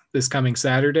Dallas this coming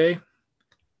Saturday,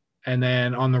 and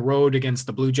then on the road against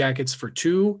the Blue Jackets for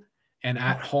 2, and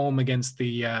at home against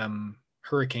the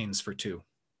Hurricanes for 2.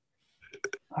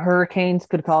 Hurricanes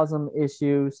could cause them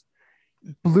issues.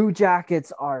 Blue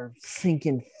Jackets are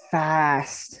sinking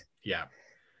fast. Yeah.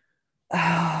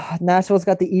 Nashville's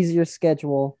got the easier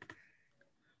schedule.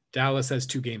 Dallas has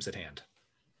 2 games at hand.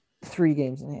 3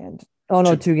 games in hand. Oh,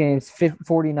 no, 2. 2 games.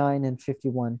 49 and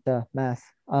 51. The math.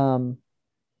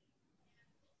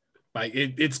 Like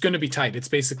it's going to be tight. It's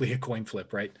basically a coin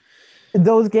flip, right?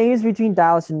 Those games between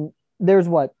Dallas and there's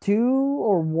what, 2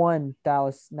 or 1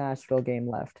 Dallas Nashville game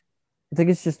left. I think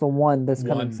it's just the one this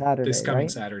coming Saturday. This coming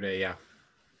right? Saturday, yeah.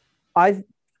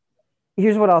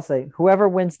 Here's what I'll say: whoever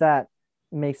wins that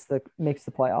makes the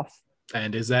playoffs.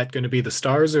 And is that going to be the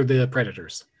Stars or the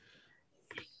Predators?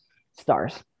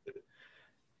 Stars.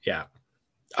 Yeah.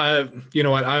 You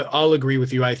know what? I'll agree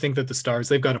with you. I think that the Stars,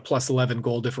 they've got a +11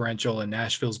 goal differential, and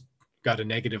Nashville's got a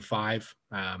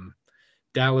 -5.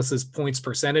 Dallas's points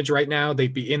percentage right now,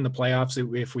 they'd be in the playoffs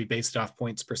if we based it off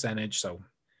points percentage. So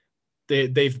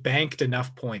they've banked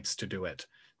enough points to do it.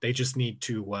 They just need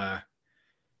to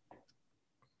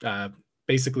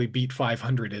basically beat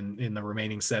 500 in the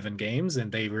remaining 7 games,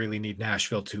 and they really need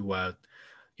Nashville to,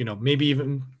 maybe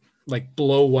even like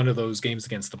blow one of those games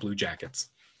against the Blue Jackets.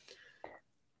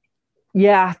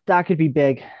 Yeah, that could be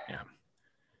big.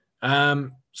 Yeah.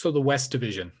 So the West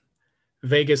Division,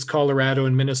 Vegas, Colorado,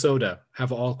 and Minnesota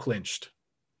have all clinched.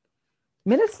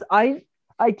 I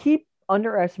keep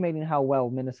underestimating how well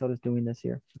Minnesota's doing this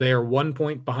year. They are 1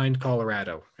 point behind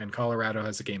Colorado, and Colorado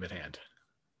has a game at hand.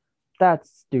 That's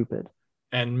stupid.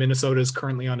 And Minnesota is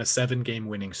currently on a 7-game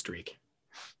winning streak.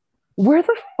 Where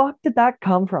the fuck did that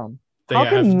come from? They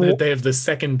have the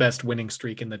second best winning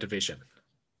streak in the division.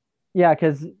 Yeah,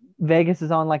 because Vegas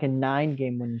is on like a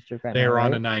 9-game winning streak right now. They're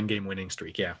on a 9-game winning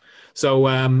streak, yeah.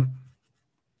 So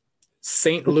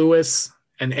St. Louis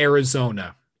and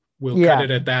Arizona, we'll cut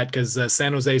it at that, because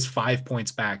San Jose is 5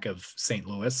 points back of St.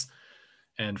 Louis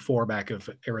and 4 back of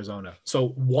Arizona. So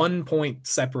 1 point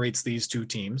separates these 2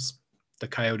 teams, the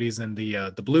Coyotes and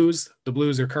the Blues. The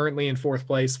Blues are currently in 4th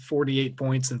place, 48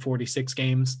 points in 46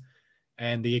 games,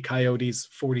 and the Coyotes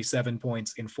 47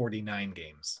 points in 49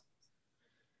 games.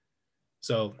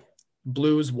 So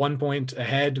Blues 1 point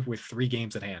ahead with 3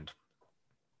 games at hand.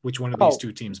 Which one of these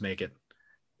 2 teams make it?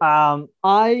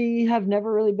 I have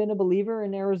never really been a believer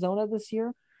in Arizona this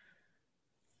year,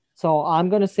 so I'm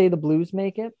going to say the Blues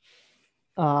make it.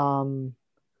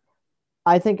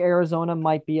 I think Arizona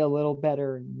might be a little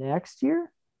better next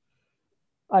year.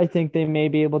 I think they may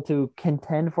be able to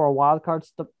contend for a wild card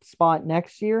spot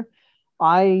next year.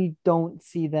 I don't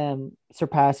see them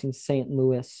surpassing St.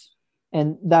 Louis,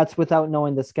 and that's without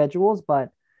knowing the schedules.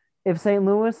 But if St.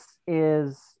 Louis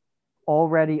is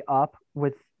already up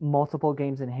with multiple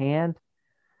games in hand,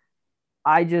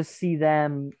 I just see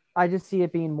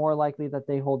it being more likely that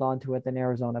they hold on to it than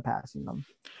Arizona passing them.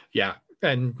 Yeah.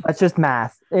 And that's just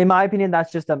math. In my opinion,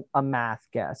 that's just a math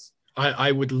guess.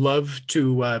 I would love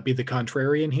to be the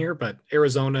contrarian here, but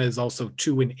Arizona is also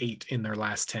 2-8 in their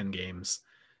last 10 games.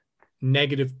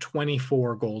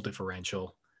 -24 goal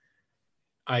differential.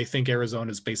 I think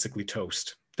Arizona is basically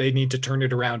toast. They need to turn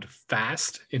it around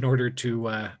fast in order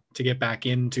to get back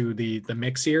into the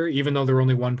mix here, even though they're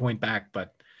only 1 point back.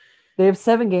 But they have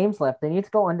 7 games left. They need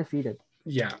to go undefeated.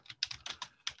 Yeah.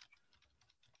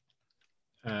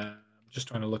 Just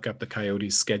trying to look up the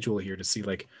Coyotes' schedule here to see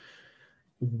like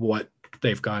what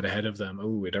they've got ahead of them.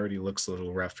 Oh, it already looks a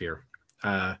little rough here.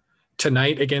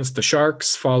 Tonight against the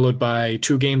Sharks, followed by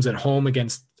 2 games at home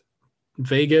against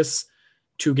Vegas,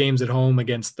 2 games at home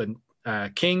against the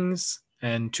Kings,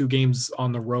 and 2 games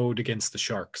on the road against the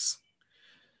Sharks.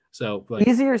 So like,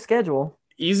 easier schedule.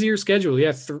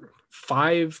 Yeah.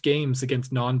 5 games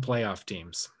against non-playoff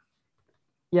teams.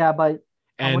 Yeah, but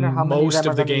and most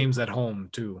of the games at home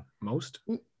too. Most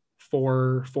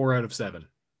 4 out of 7.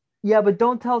 Yeah, but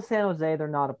don't tell San Jose they're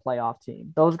not a playoff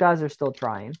team. Those guys are still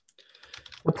trying.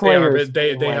 The players,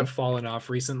 they have fallen off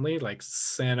recently. Like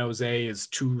San Jose is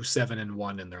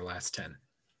 2-7-1 in their last 10.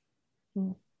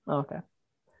 Okay.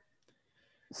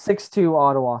 6-2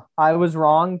 Ottawa. I was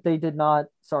wrong. They did not.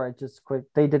 Sorry, just quick.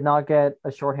 They did not get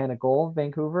a shorthanded goal.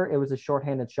 Vancouver. It was a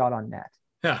shorthanded shot on net.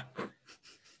 Yeah.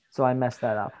 So I messed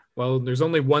that up. Well, there's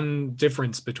only one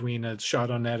difference between a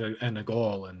shot on net and a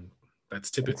goal, and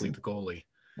that's typically the goalie.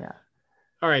 Yeah.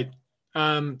 All right.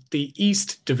 The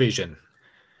East Division.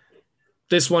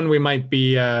 This one we might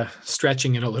be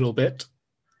stretching it a little bit.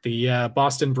 The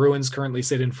Boston Bruins currently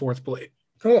sit in 4th place.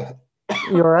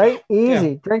 You all right? Easy.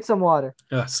 Yeah. Drink some water.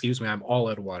 Excuse me. I'm all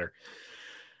out of water.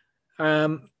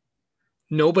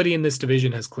 Nobody in this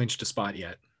division has clinched a spot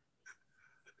yet.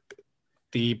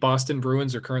 The Boston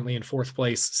Bruins are currently in 4th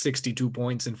place, 62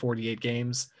 points in 48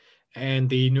 games. And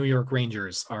the New York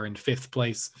Rangers are in 5th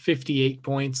place, 58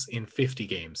 points in 50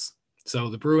 games. So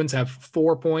the Bruins have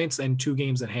 4 points and 2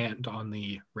 games in hand on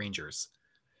the Rangers.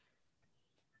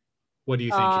 What do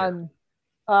you think here?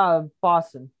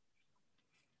 Boston.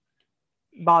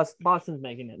 Boston's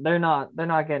making it. They're not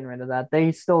getting rid of that.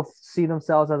 They still see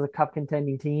themselves as a cup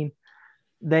contending team.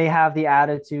 They have the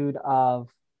attitude of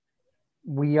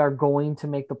we are going to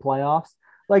make the playoffs.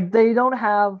 Like I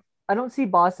don't see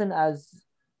Boston as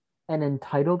an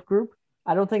entitled group.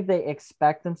 I don't think they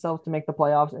expect themselves to make the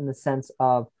playoffs in the sense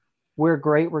of we're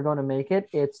great, we're going to make it.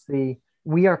 It's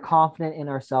we are confident in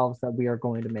ourselves that we are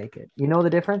going to make it. You know the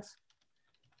difference?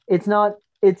 It's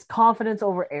confidence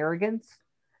over arrogance.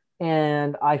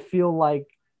 And I feel like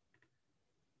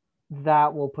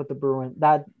that will put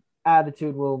that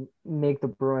attitude will make the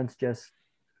Bruins just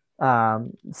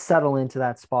settle into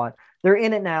that spot. They're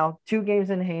in it now, 2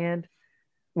 games in hand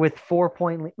with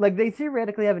 4-point like they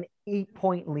theoretically have an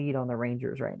 8-point lead on the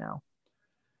Rangers right now.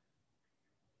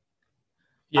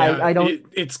 Yeah,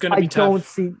 it's going to be tough.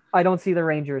 I don't see the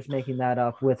Rangers making that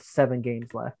up with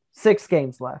 6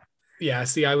 games left. Yeah,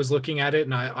 see, I was looking at it,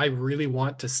 and I really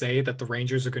want to say that the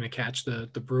Rangers are going to catch the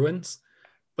Bruins,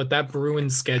 but that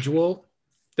Bruins schedule,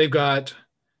 they've got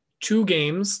 2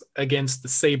 games against the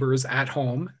Sabres at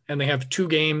home, and they have 2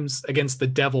 games against the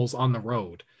Devils on the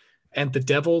road, and the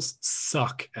Devils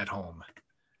suck at home.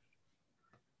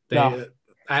 Jordan,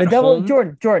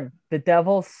 the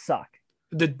Devils suck.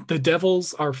 The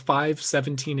Devils are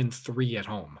 5-17-3 at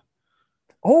home.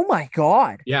 Oh my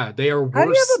God. Yeah, they are worse. How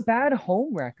do you have a bad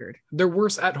home record? They're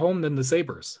worse at home than the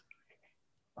Sabres.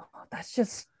 Oh, that's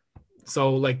just...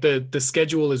 So, like, the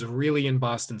schedule is really in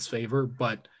Boston's favor,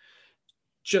 but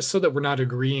just so that we're not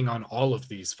agreeing on all of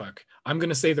these, I'm going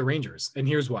to say the Rangers, and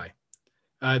here's why.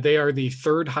 They are the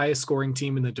 3rd highest scoring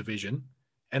team in the division,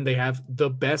 and they have the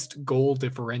best goal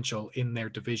differential in their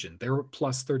division. They're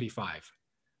plus 35.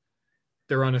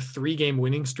 They're on a 3-game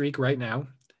winning streak right now,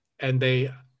 and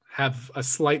they have a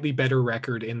slightly better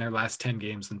record in their last 10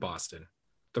 games than Boston.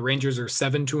 The Rangers are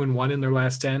 7-2-1 in their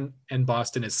last 10, and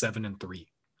Boston is 7-3.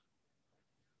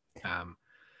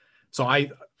 So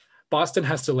Boston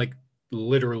has to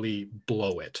literally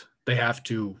blow it. They have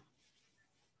to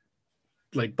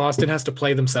Boston has to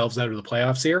play themselves out of the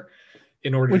playoffs here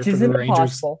in order for the Rangers.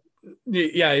 Impossible.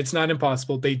 Yeah, it's not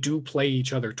impossible. They do play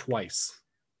each other twice.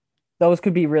 Those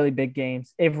could be really big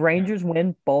games. If Rangers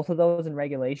win both of those in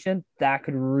regulation, that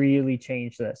could really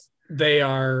change this. They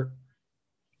are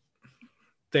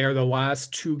the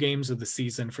last 2 games of the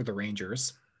season for the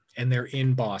Rangers, and they're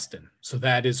in Boston. So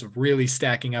that is really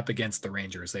stacking up against the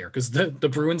Rangers there, because the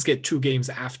Bruins get 2 games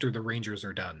after the Rangers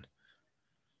are done.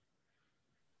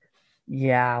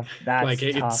 Yeah, that's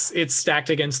tough. It's stacked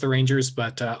against the Rangers,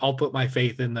 but I'll put my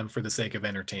faith in them for the sake of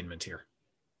entertainment here.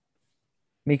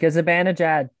 Mika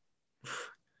Zibanejad.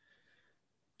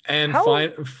 And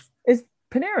is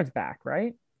Panarin's back,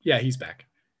 right? Yeah, he's back.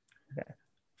 Okay.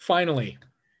 Finally,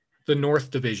 the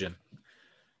North Division.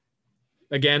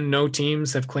 Again, no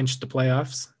teams have clinched the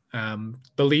playoffs.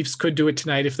 The Leafs could do it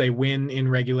tonight if they win in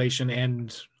regulation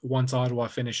and once Ottawa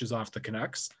finishes off the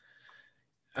Canucks.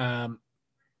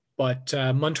 But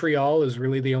Montreal is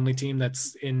really the only team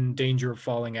that's in danger of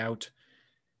falling out.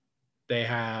 They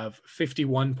have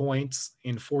 51 points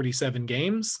in 47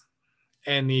 games.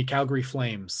 And the Calgary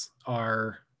Flames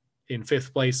are in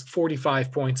 5th place,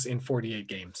 45 points in 48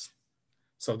 games.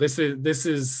 So this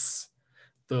is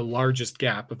the largest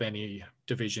gap of any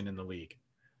division in the league.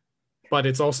 But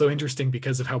it's also interesting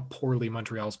because of how poorly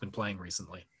Montreal's been playing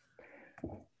recently.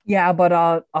 Yeah, but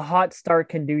a hot start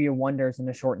can do you wonders in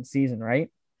a shortened season, right?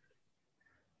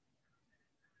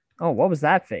 Oh, what was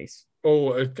that face?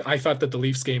 Oh, I thought that the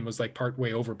Leafs game was part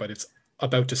way over, but it's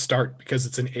about to start because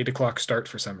it's an 8:00 start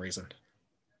for some reason.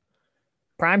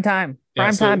 Prime time,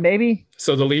 baby.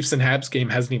 So the Leafs and Habs game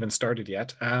hasn't even started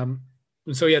yet. The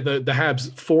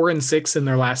Habs 4-6 in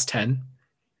their last 10.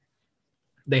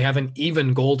 They have an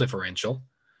even goal differential.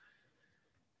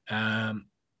 And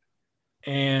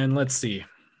let's see,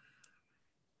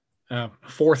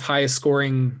 4th highest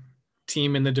scoring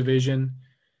team in the division,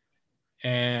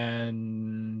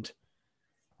 and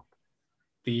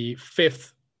the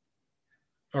 5th,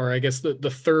 or I guess the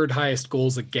 3rd highest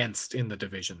goals against in the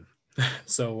division.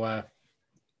 So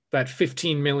that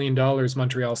 $15 million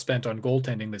Montreal spent on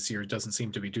goaltending this year doesn't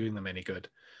seem to be doing them any good.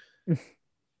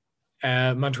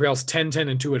 Montreal's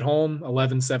 10-10-2 at home,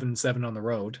 11-7-7 on the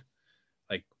road.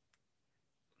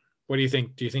 What do you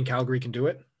think? Do you think Calgary can do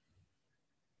it?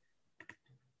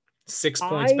 6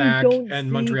 points back, and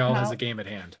Montreal has a game at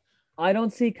hand. I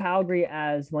don't see Calgary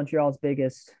as Montreal's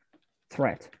biggest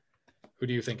threat. Who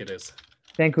do you think it is?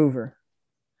 Vancouver.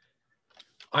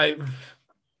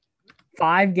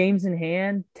 5 games in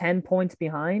hand, 10 points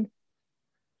behind.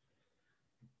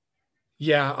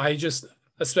 Yeah, I just,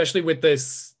 especially with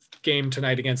this game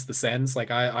tonight against the Sens,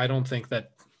 like I don't think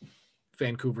that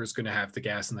Vancouver's going to have the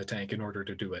gas in the tank in order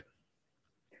to do it.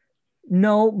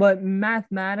 No, but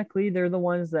mathematically, they're the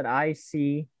ones that I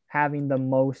see having the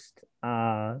most,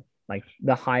 like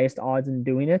the highest odds in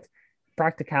doing it.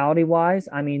 Practicality wise,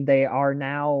 I mean, they are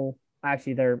now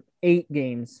actually they're 8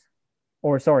 games,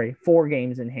 or sorry, 4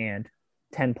 games in hand,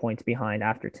 10 points behind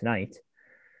after tonight.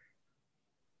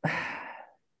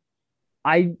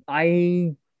 I,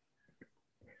 in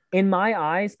my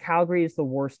eyes, Calgary is the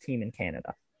worst team in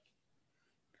Canada.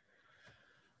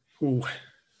 Ooh.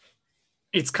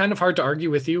 It's kind of hard to argue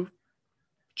with you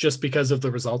just because of the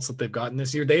results that they've gotten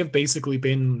this year. They have basically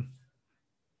been,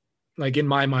 like, in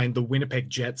my mind, the Winnipeg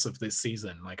Jets of this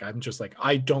season. Like, I'm just like,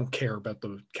 I don't care about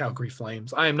the Calgary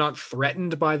Flames. I am not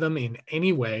threatened by them in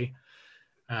any way.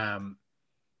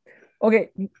 Okay,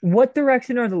 what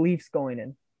direction are the Leafs going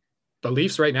in? The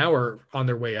Leafs right now are on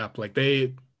their way up. Like,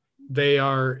 they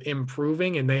are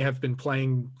improving, and they have been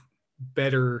playing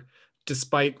better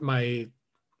despite my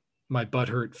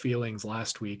butthurt feelings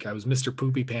last week. I was Mr.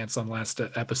 Poopy Pants on last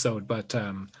episode, but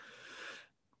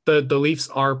the Leafs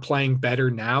are playing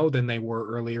better now than they were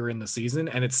earlier in the season,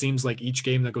 and it seems like each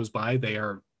game that goes by, they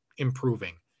are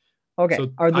improving. Okay,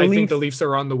 So I think the Leafs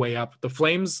are on the way up. The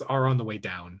Flames are on the way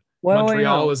down. Well,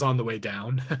 Montreal is on the way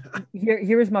down.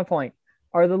 Here's my point.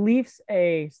 Are the Leafs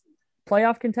a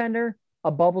playoff contender,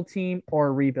 a bubble team, or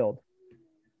a rebuild?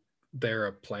 They're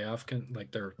a playoff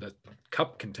they're the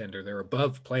cup contender. They're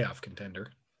above playoff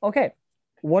contender. Okay.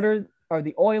 What are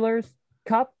the Oilers,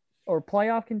 cup or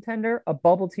playoff contender, a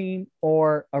bubble team,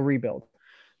 or a rebuild?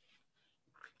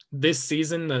 This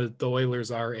season, the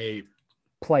Oilers are a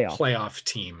playoff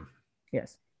team.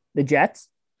 Yes. The Jets?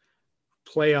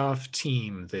 Playoff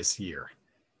team this year.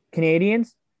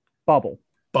 Canadians? Bubble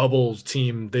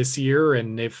Team this year.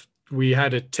 And if we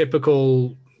had a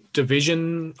typical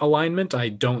division alignment, I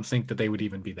don't think that they would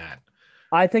even be that.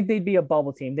 I think they'd be a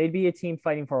bubble team. They'd be a team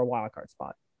fighting for a wild card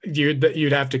spot.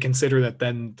 You'd have to consider that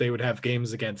then they would have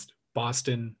games against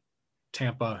Boston,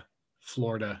 Tampa,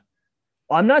 Florida.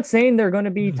 I'm not saying they're going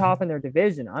to be top in their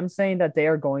division. I'm saying that they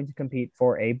are going to compete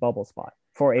for a bubble spot,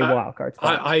 for a wild card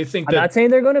spot. I think I'm not saying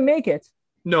they're going to make it.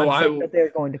 No, I'm saying that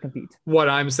they're going to compete. What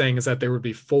I'm saying is that there would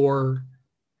be 4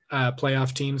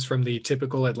 playoff teams from the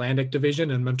typical Atlantic division,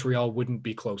 and Montreal wouldn't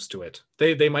be close to it.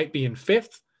 They might be in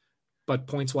 5th, but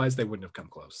points wise, they wouldn't have come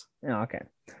close. Oh, okay.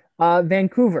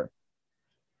 Vancouver.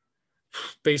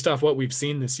 Based off what we've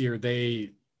seen this year,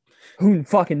 who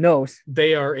fucking knows?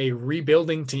 They are a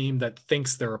rebuilding team that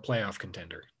thinks they're a playoff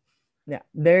contender. Yeah,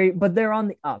 they're on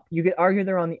the up. You could argue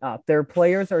they're on the up. Their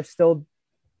players are still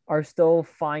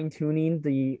fine tuning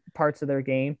the parts of their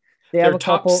game. Their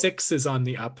top 6 is on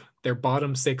the up. Their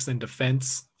bottom 6 in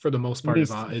defense, for the most part,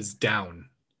 is down.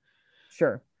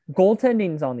 Sure.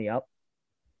 Goaltending's on the up.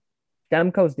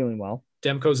 Demko's doing well.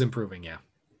 Demko's improving, yeah.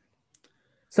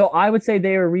 So I would say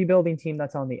they are a rebuilding team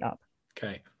that's on the up.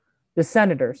 Okay. The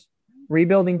Senators,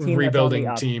 rebuilding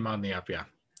team on the up, yeah.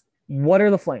 What are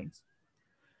the Flames?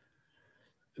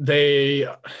 They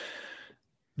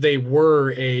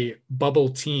were a bubble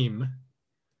team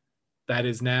that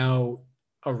is now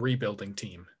a rebuilding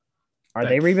team. Are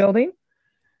they rebuilding?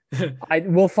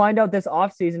 We'll find out this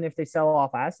offseason if they sell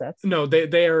off assets. No,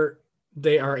 they are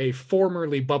a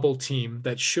formerly bubble team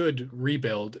that should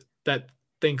rebuild, that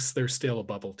thinks they're still a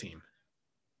bubble team.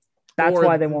 That's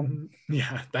why they won't.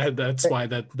 Yeah, that's why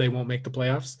they won't make the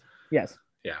playoffs. Yes.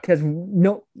 Yeah. Because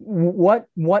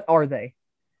what are they?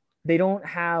 They don't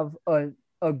have an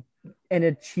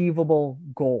achievable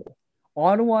goal.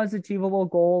 Ottawa's achievable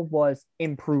goal was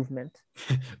improvement.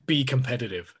 Be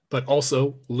competitive, but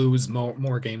also lose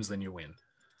more games than you win.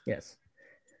 Yes.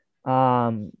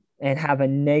 And have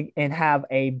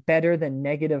a better than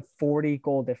negative 40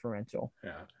 goal differential.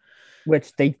 Yeah.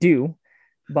 Which they do,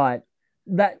 but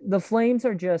that the Flames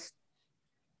are they're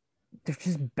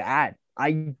just bad.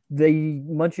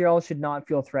 Montreal should not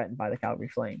feel threatened by the Calgary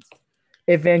Flames.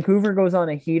 If Vancouver goes on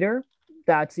a heater,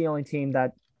 that's the only team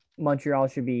that Montreal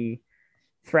should be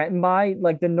threatened by.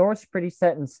 Like, the North's pretty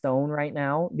set in stone right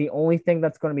now. The only thing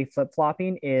that's going to be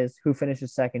flip-flopping is who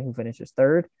finishes second, who finishes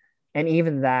third. And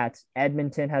even that,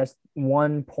 Edmonton has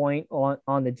 1 point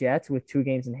on the Jets with 2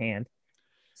 games in hand.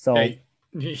 So hey,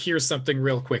 here's something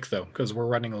real quick, though, because we're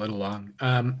running a little long.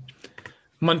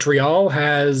 Montreal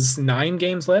has 9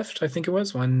 games left. I think it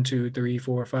was 1, 2, 3,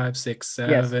 4, 5, 6,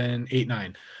 7, 8,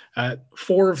 9.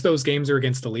 4 of those games are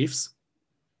against the Leafs.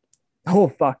 Oh,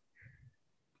 fuck.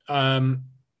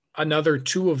 Another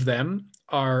 2 of them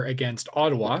are against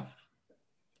Ottawa.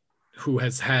 who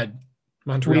has had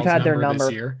Montreal's had their number this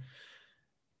number. year.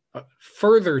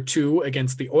 Further to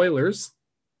against the Oilers,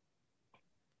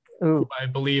 Ooh. who I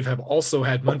believe have also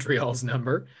had Montreal's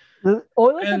number. The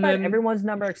Oilers have And had then- everyone's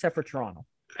number except for Toronto.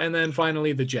 And then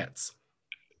finally, the Jets.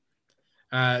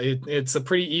 It's a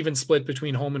pretty even split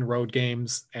between home and road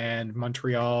games, and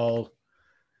Montreal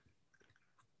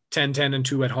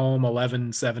 10-10-2 at home,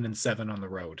 11-7-7 on the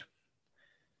road.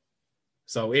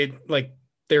 So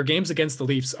their games against the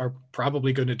Leafs are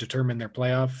probably going to determine their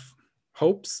playoff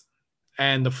hopes.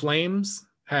 And the Flames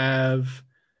have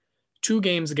 2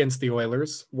 games against the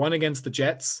Oilers, 1 against the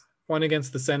Jets, 1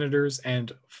 against the Senators,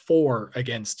 and 4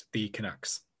 against the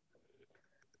Canucks.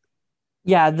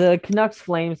 Yeah, the Canucks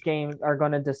Flames game are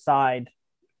going to decide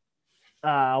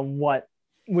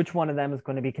which one of them is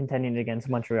going to be contending against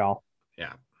Montreal.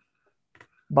 Yeah.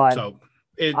 But So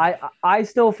I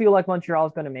still feel like Montreal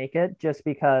is going to make it just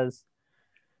because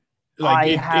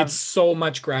it's so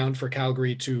much ground for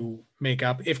Calgary to make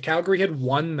up. If Calgary had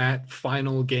won that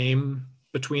final game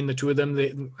between the two of them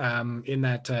in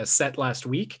that set last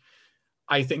week,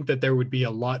 I think that there would be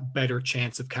a lot better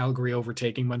chance of Calgary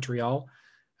overtaking Montreal.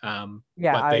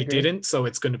 But they didn't, so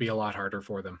it's going to be a lot harder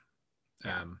for them.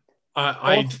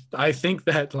 I think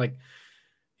that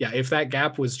if that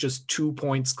gap was just 2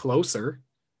 points closer,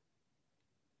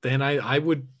 then I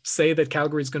would say that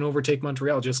Calgary's going to overtake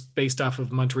Montreal just based off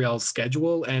of Montreal's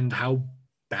schedule and how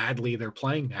badly they're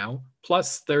playing now.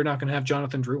 Plus, they're not going to have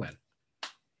Jonathan Drouin.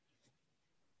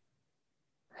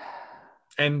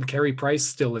 And Carey Price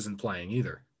still isn't playing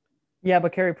either. Yeah,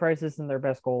 but Carey Price isn't their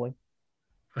best goalie.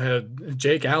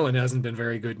 Jake Allen hasn't been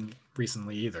very good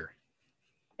recently either.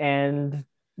 And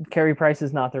Carey Price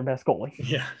is not their best goalie.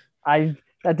 Yeah.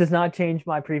 That does not change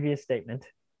my previous statement.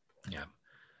 Yeah.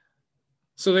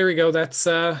 So there we go. That's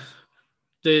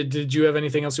did you have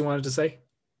anything else you wanted to say?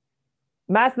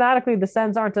 Mathematically, the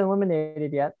Sens aren't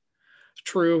eliminated yet.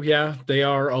 True. Yeah. They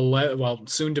are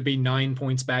soon to be 9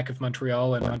 points back of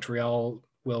Montreal, and Montreal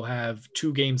will have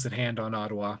 2 games at hand on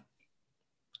Ottawa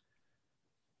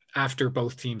after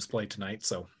both teams play tonight.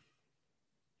 So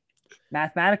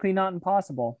mathematically not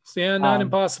impossible. Yeah, not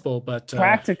impossible, but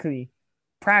practically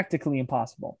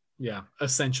impossible. Yeah,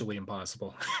 essentially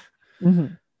impossible.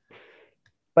 Mm-hmm.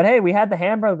 But hey, we had the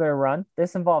hamburger run.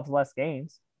 This involves less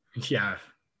games. Yeah.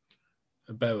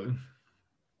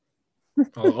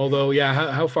 Although,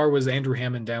 yeah, how far was Andrew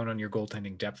Hammond down on your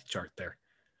goaltending depth chart there?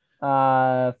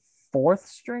 4th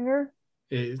stringer?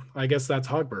 I guess that's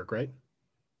Hogberg, right?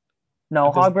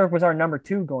 No, Hogberg was our number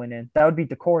 2 going in. That would be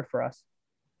Decord for us.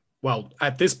 Well,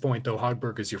 at this point, though,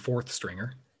 Hogberg is your 4th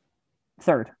stringer.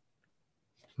 3rd.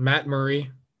 Matt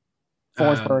Murray.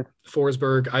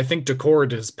 Forsberg. I think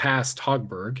Decord is past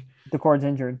Hogberg. Decord's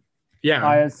injured.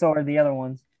 Yeah. So are the other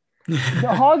ones.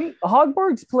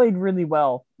 Hogberg's played really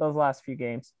well those last few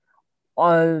games.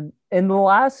 In the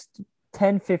last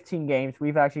 10, 15 games,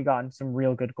 we've actually gotten some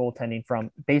real good goaltending from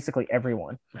basically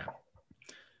everyone. Yeah.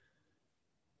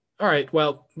 All right.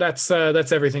 Well, that's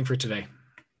everything for today.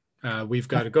 We've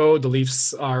got to go. The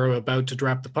Leafs are about to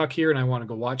drop the puck here, and I want to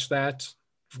go watch that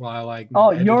while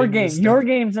your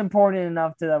game's important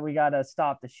enough that we got to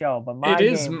stop the show. But my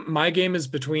game is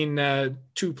between 2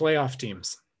 playoff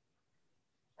teams.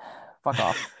 Fuck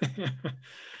off.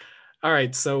 All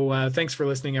right. So thanks for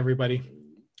listening, everybody.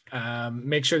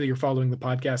 Make sure that you're following the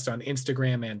podcast on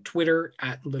Instagram and Twitter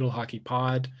at Little Hockey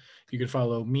Pod. You can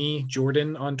follow me,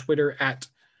 Jordan, on Twitter at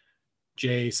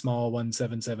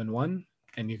JSmall1771.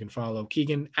 And you can follow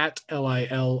Keegan at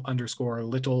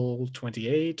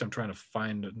LIL_little28. I'm trying to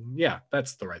find,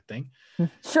 that's the right thing.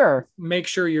 Sure. Make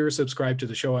sure you're subscribed to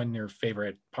the show on your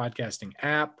favorite podcasting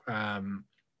app,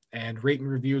 and rate and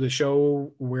review the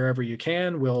show wherever you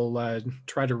can. We'll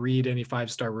try to read any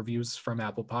 5-star reviews from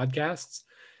Apple Podcasts.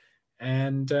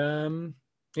 And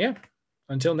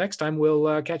until next time,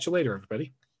 we'll catch you later,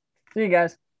 everybody. See you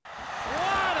guys.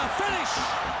 What a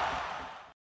finish!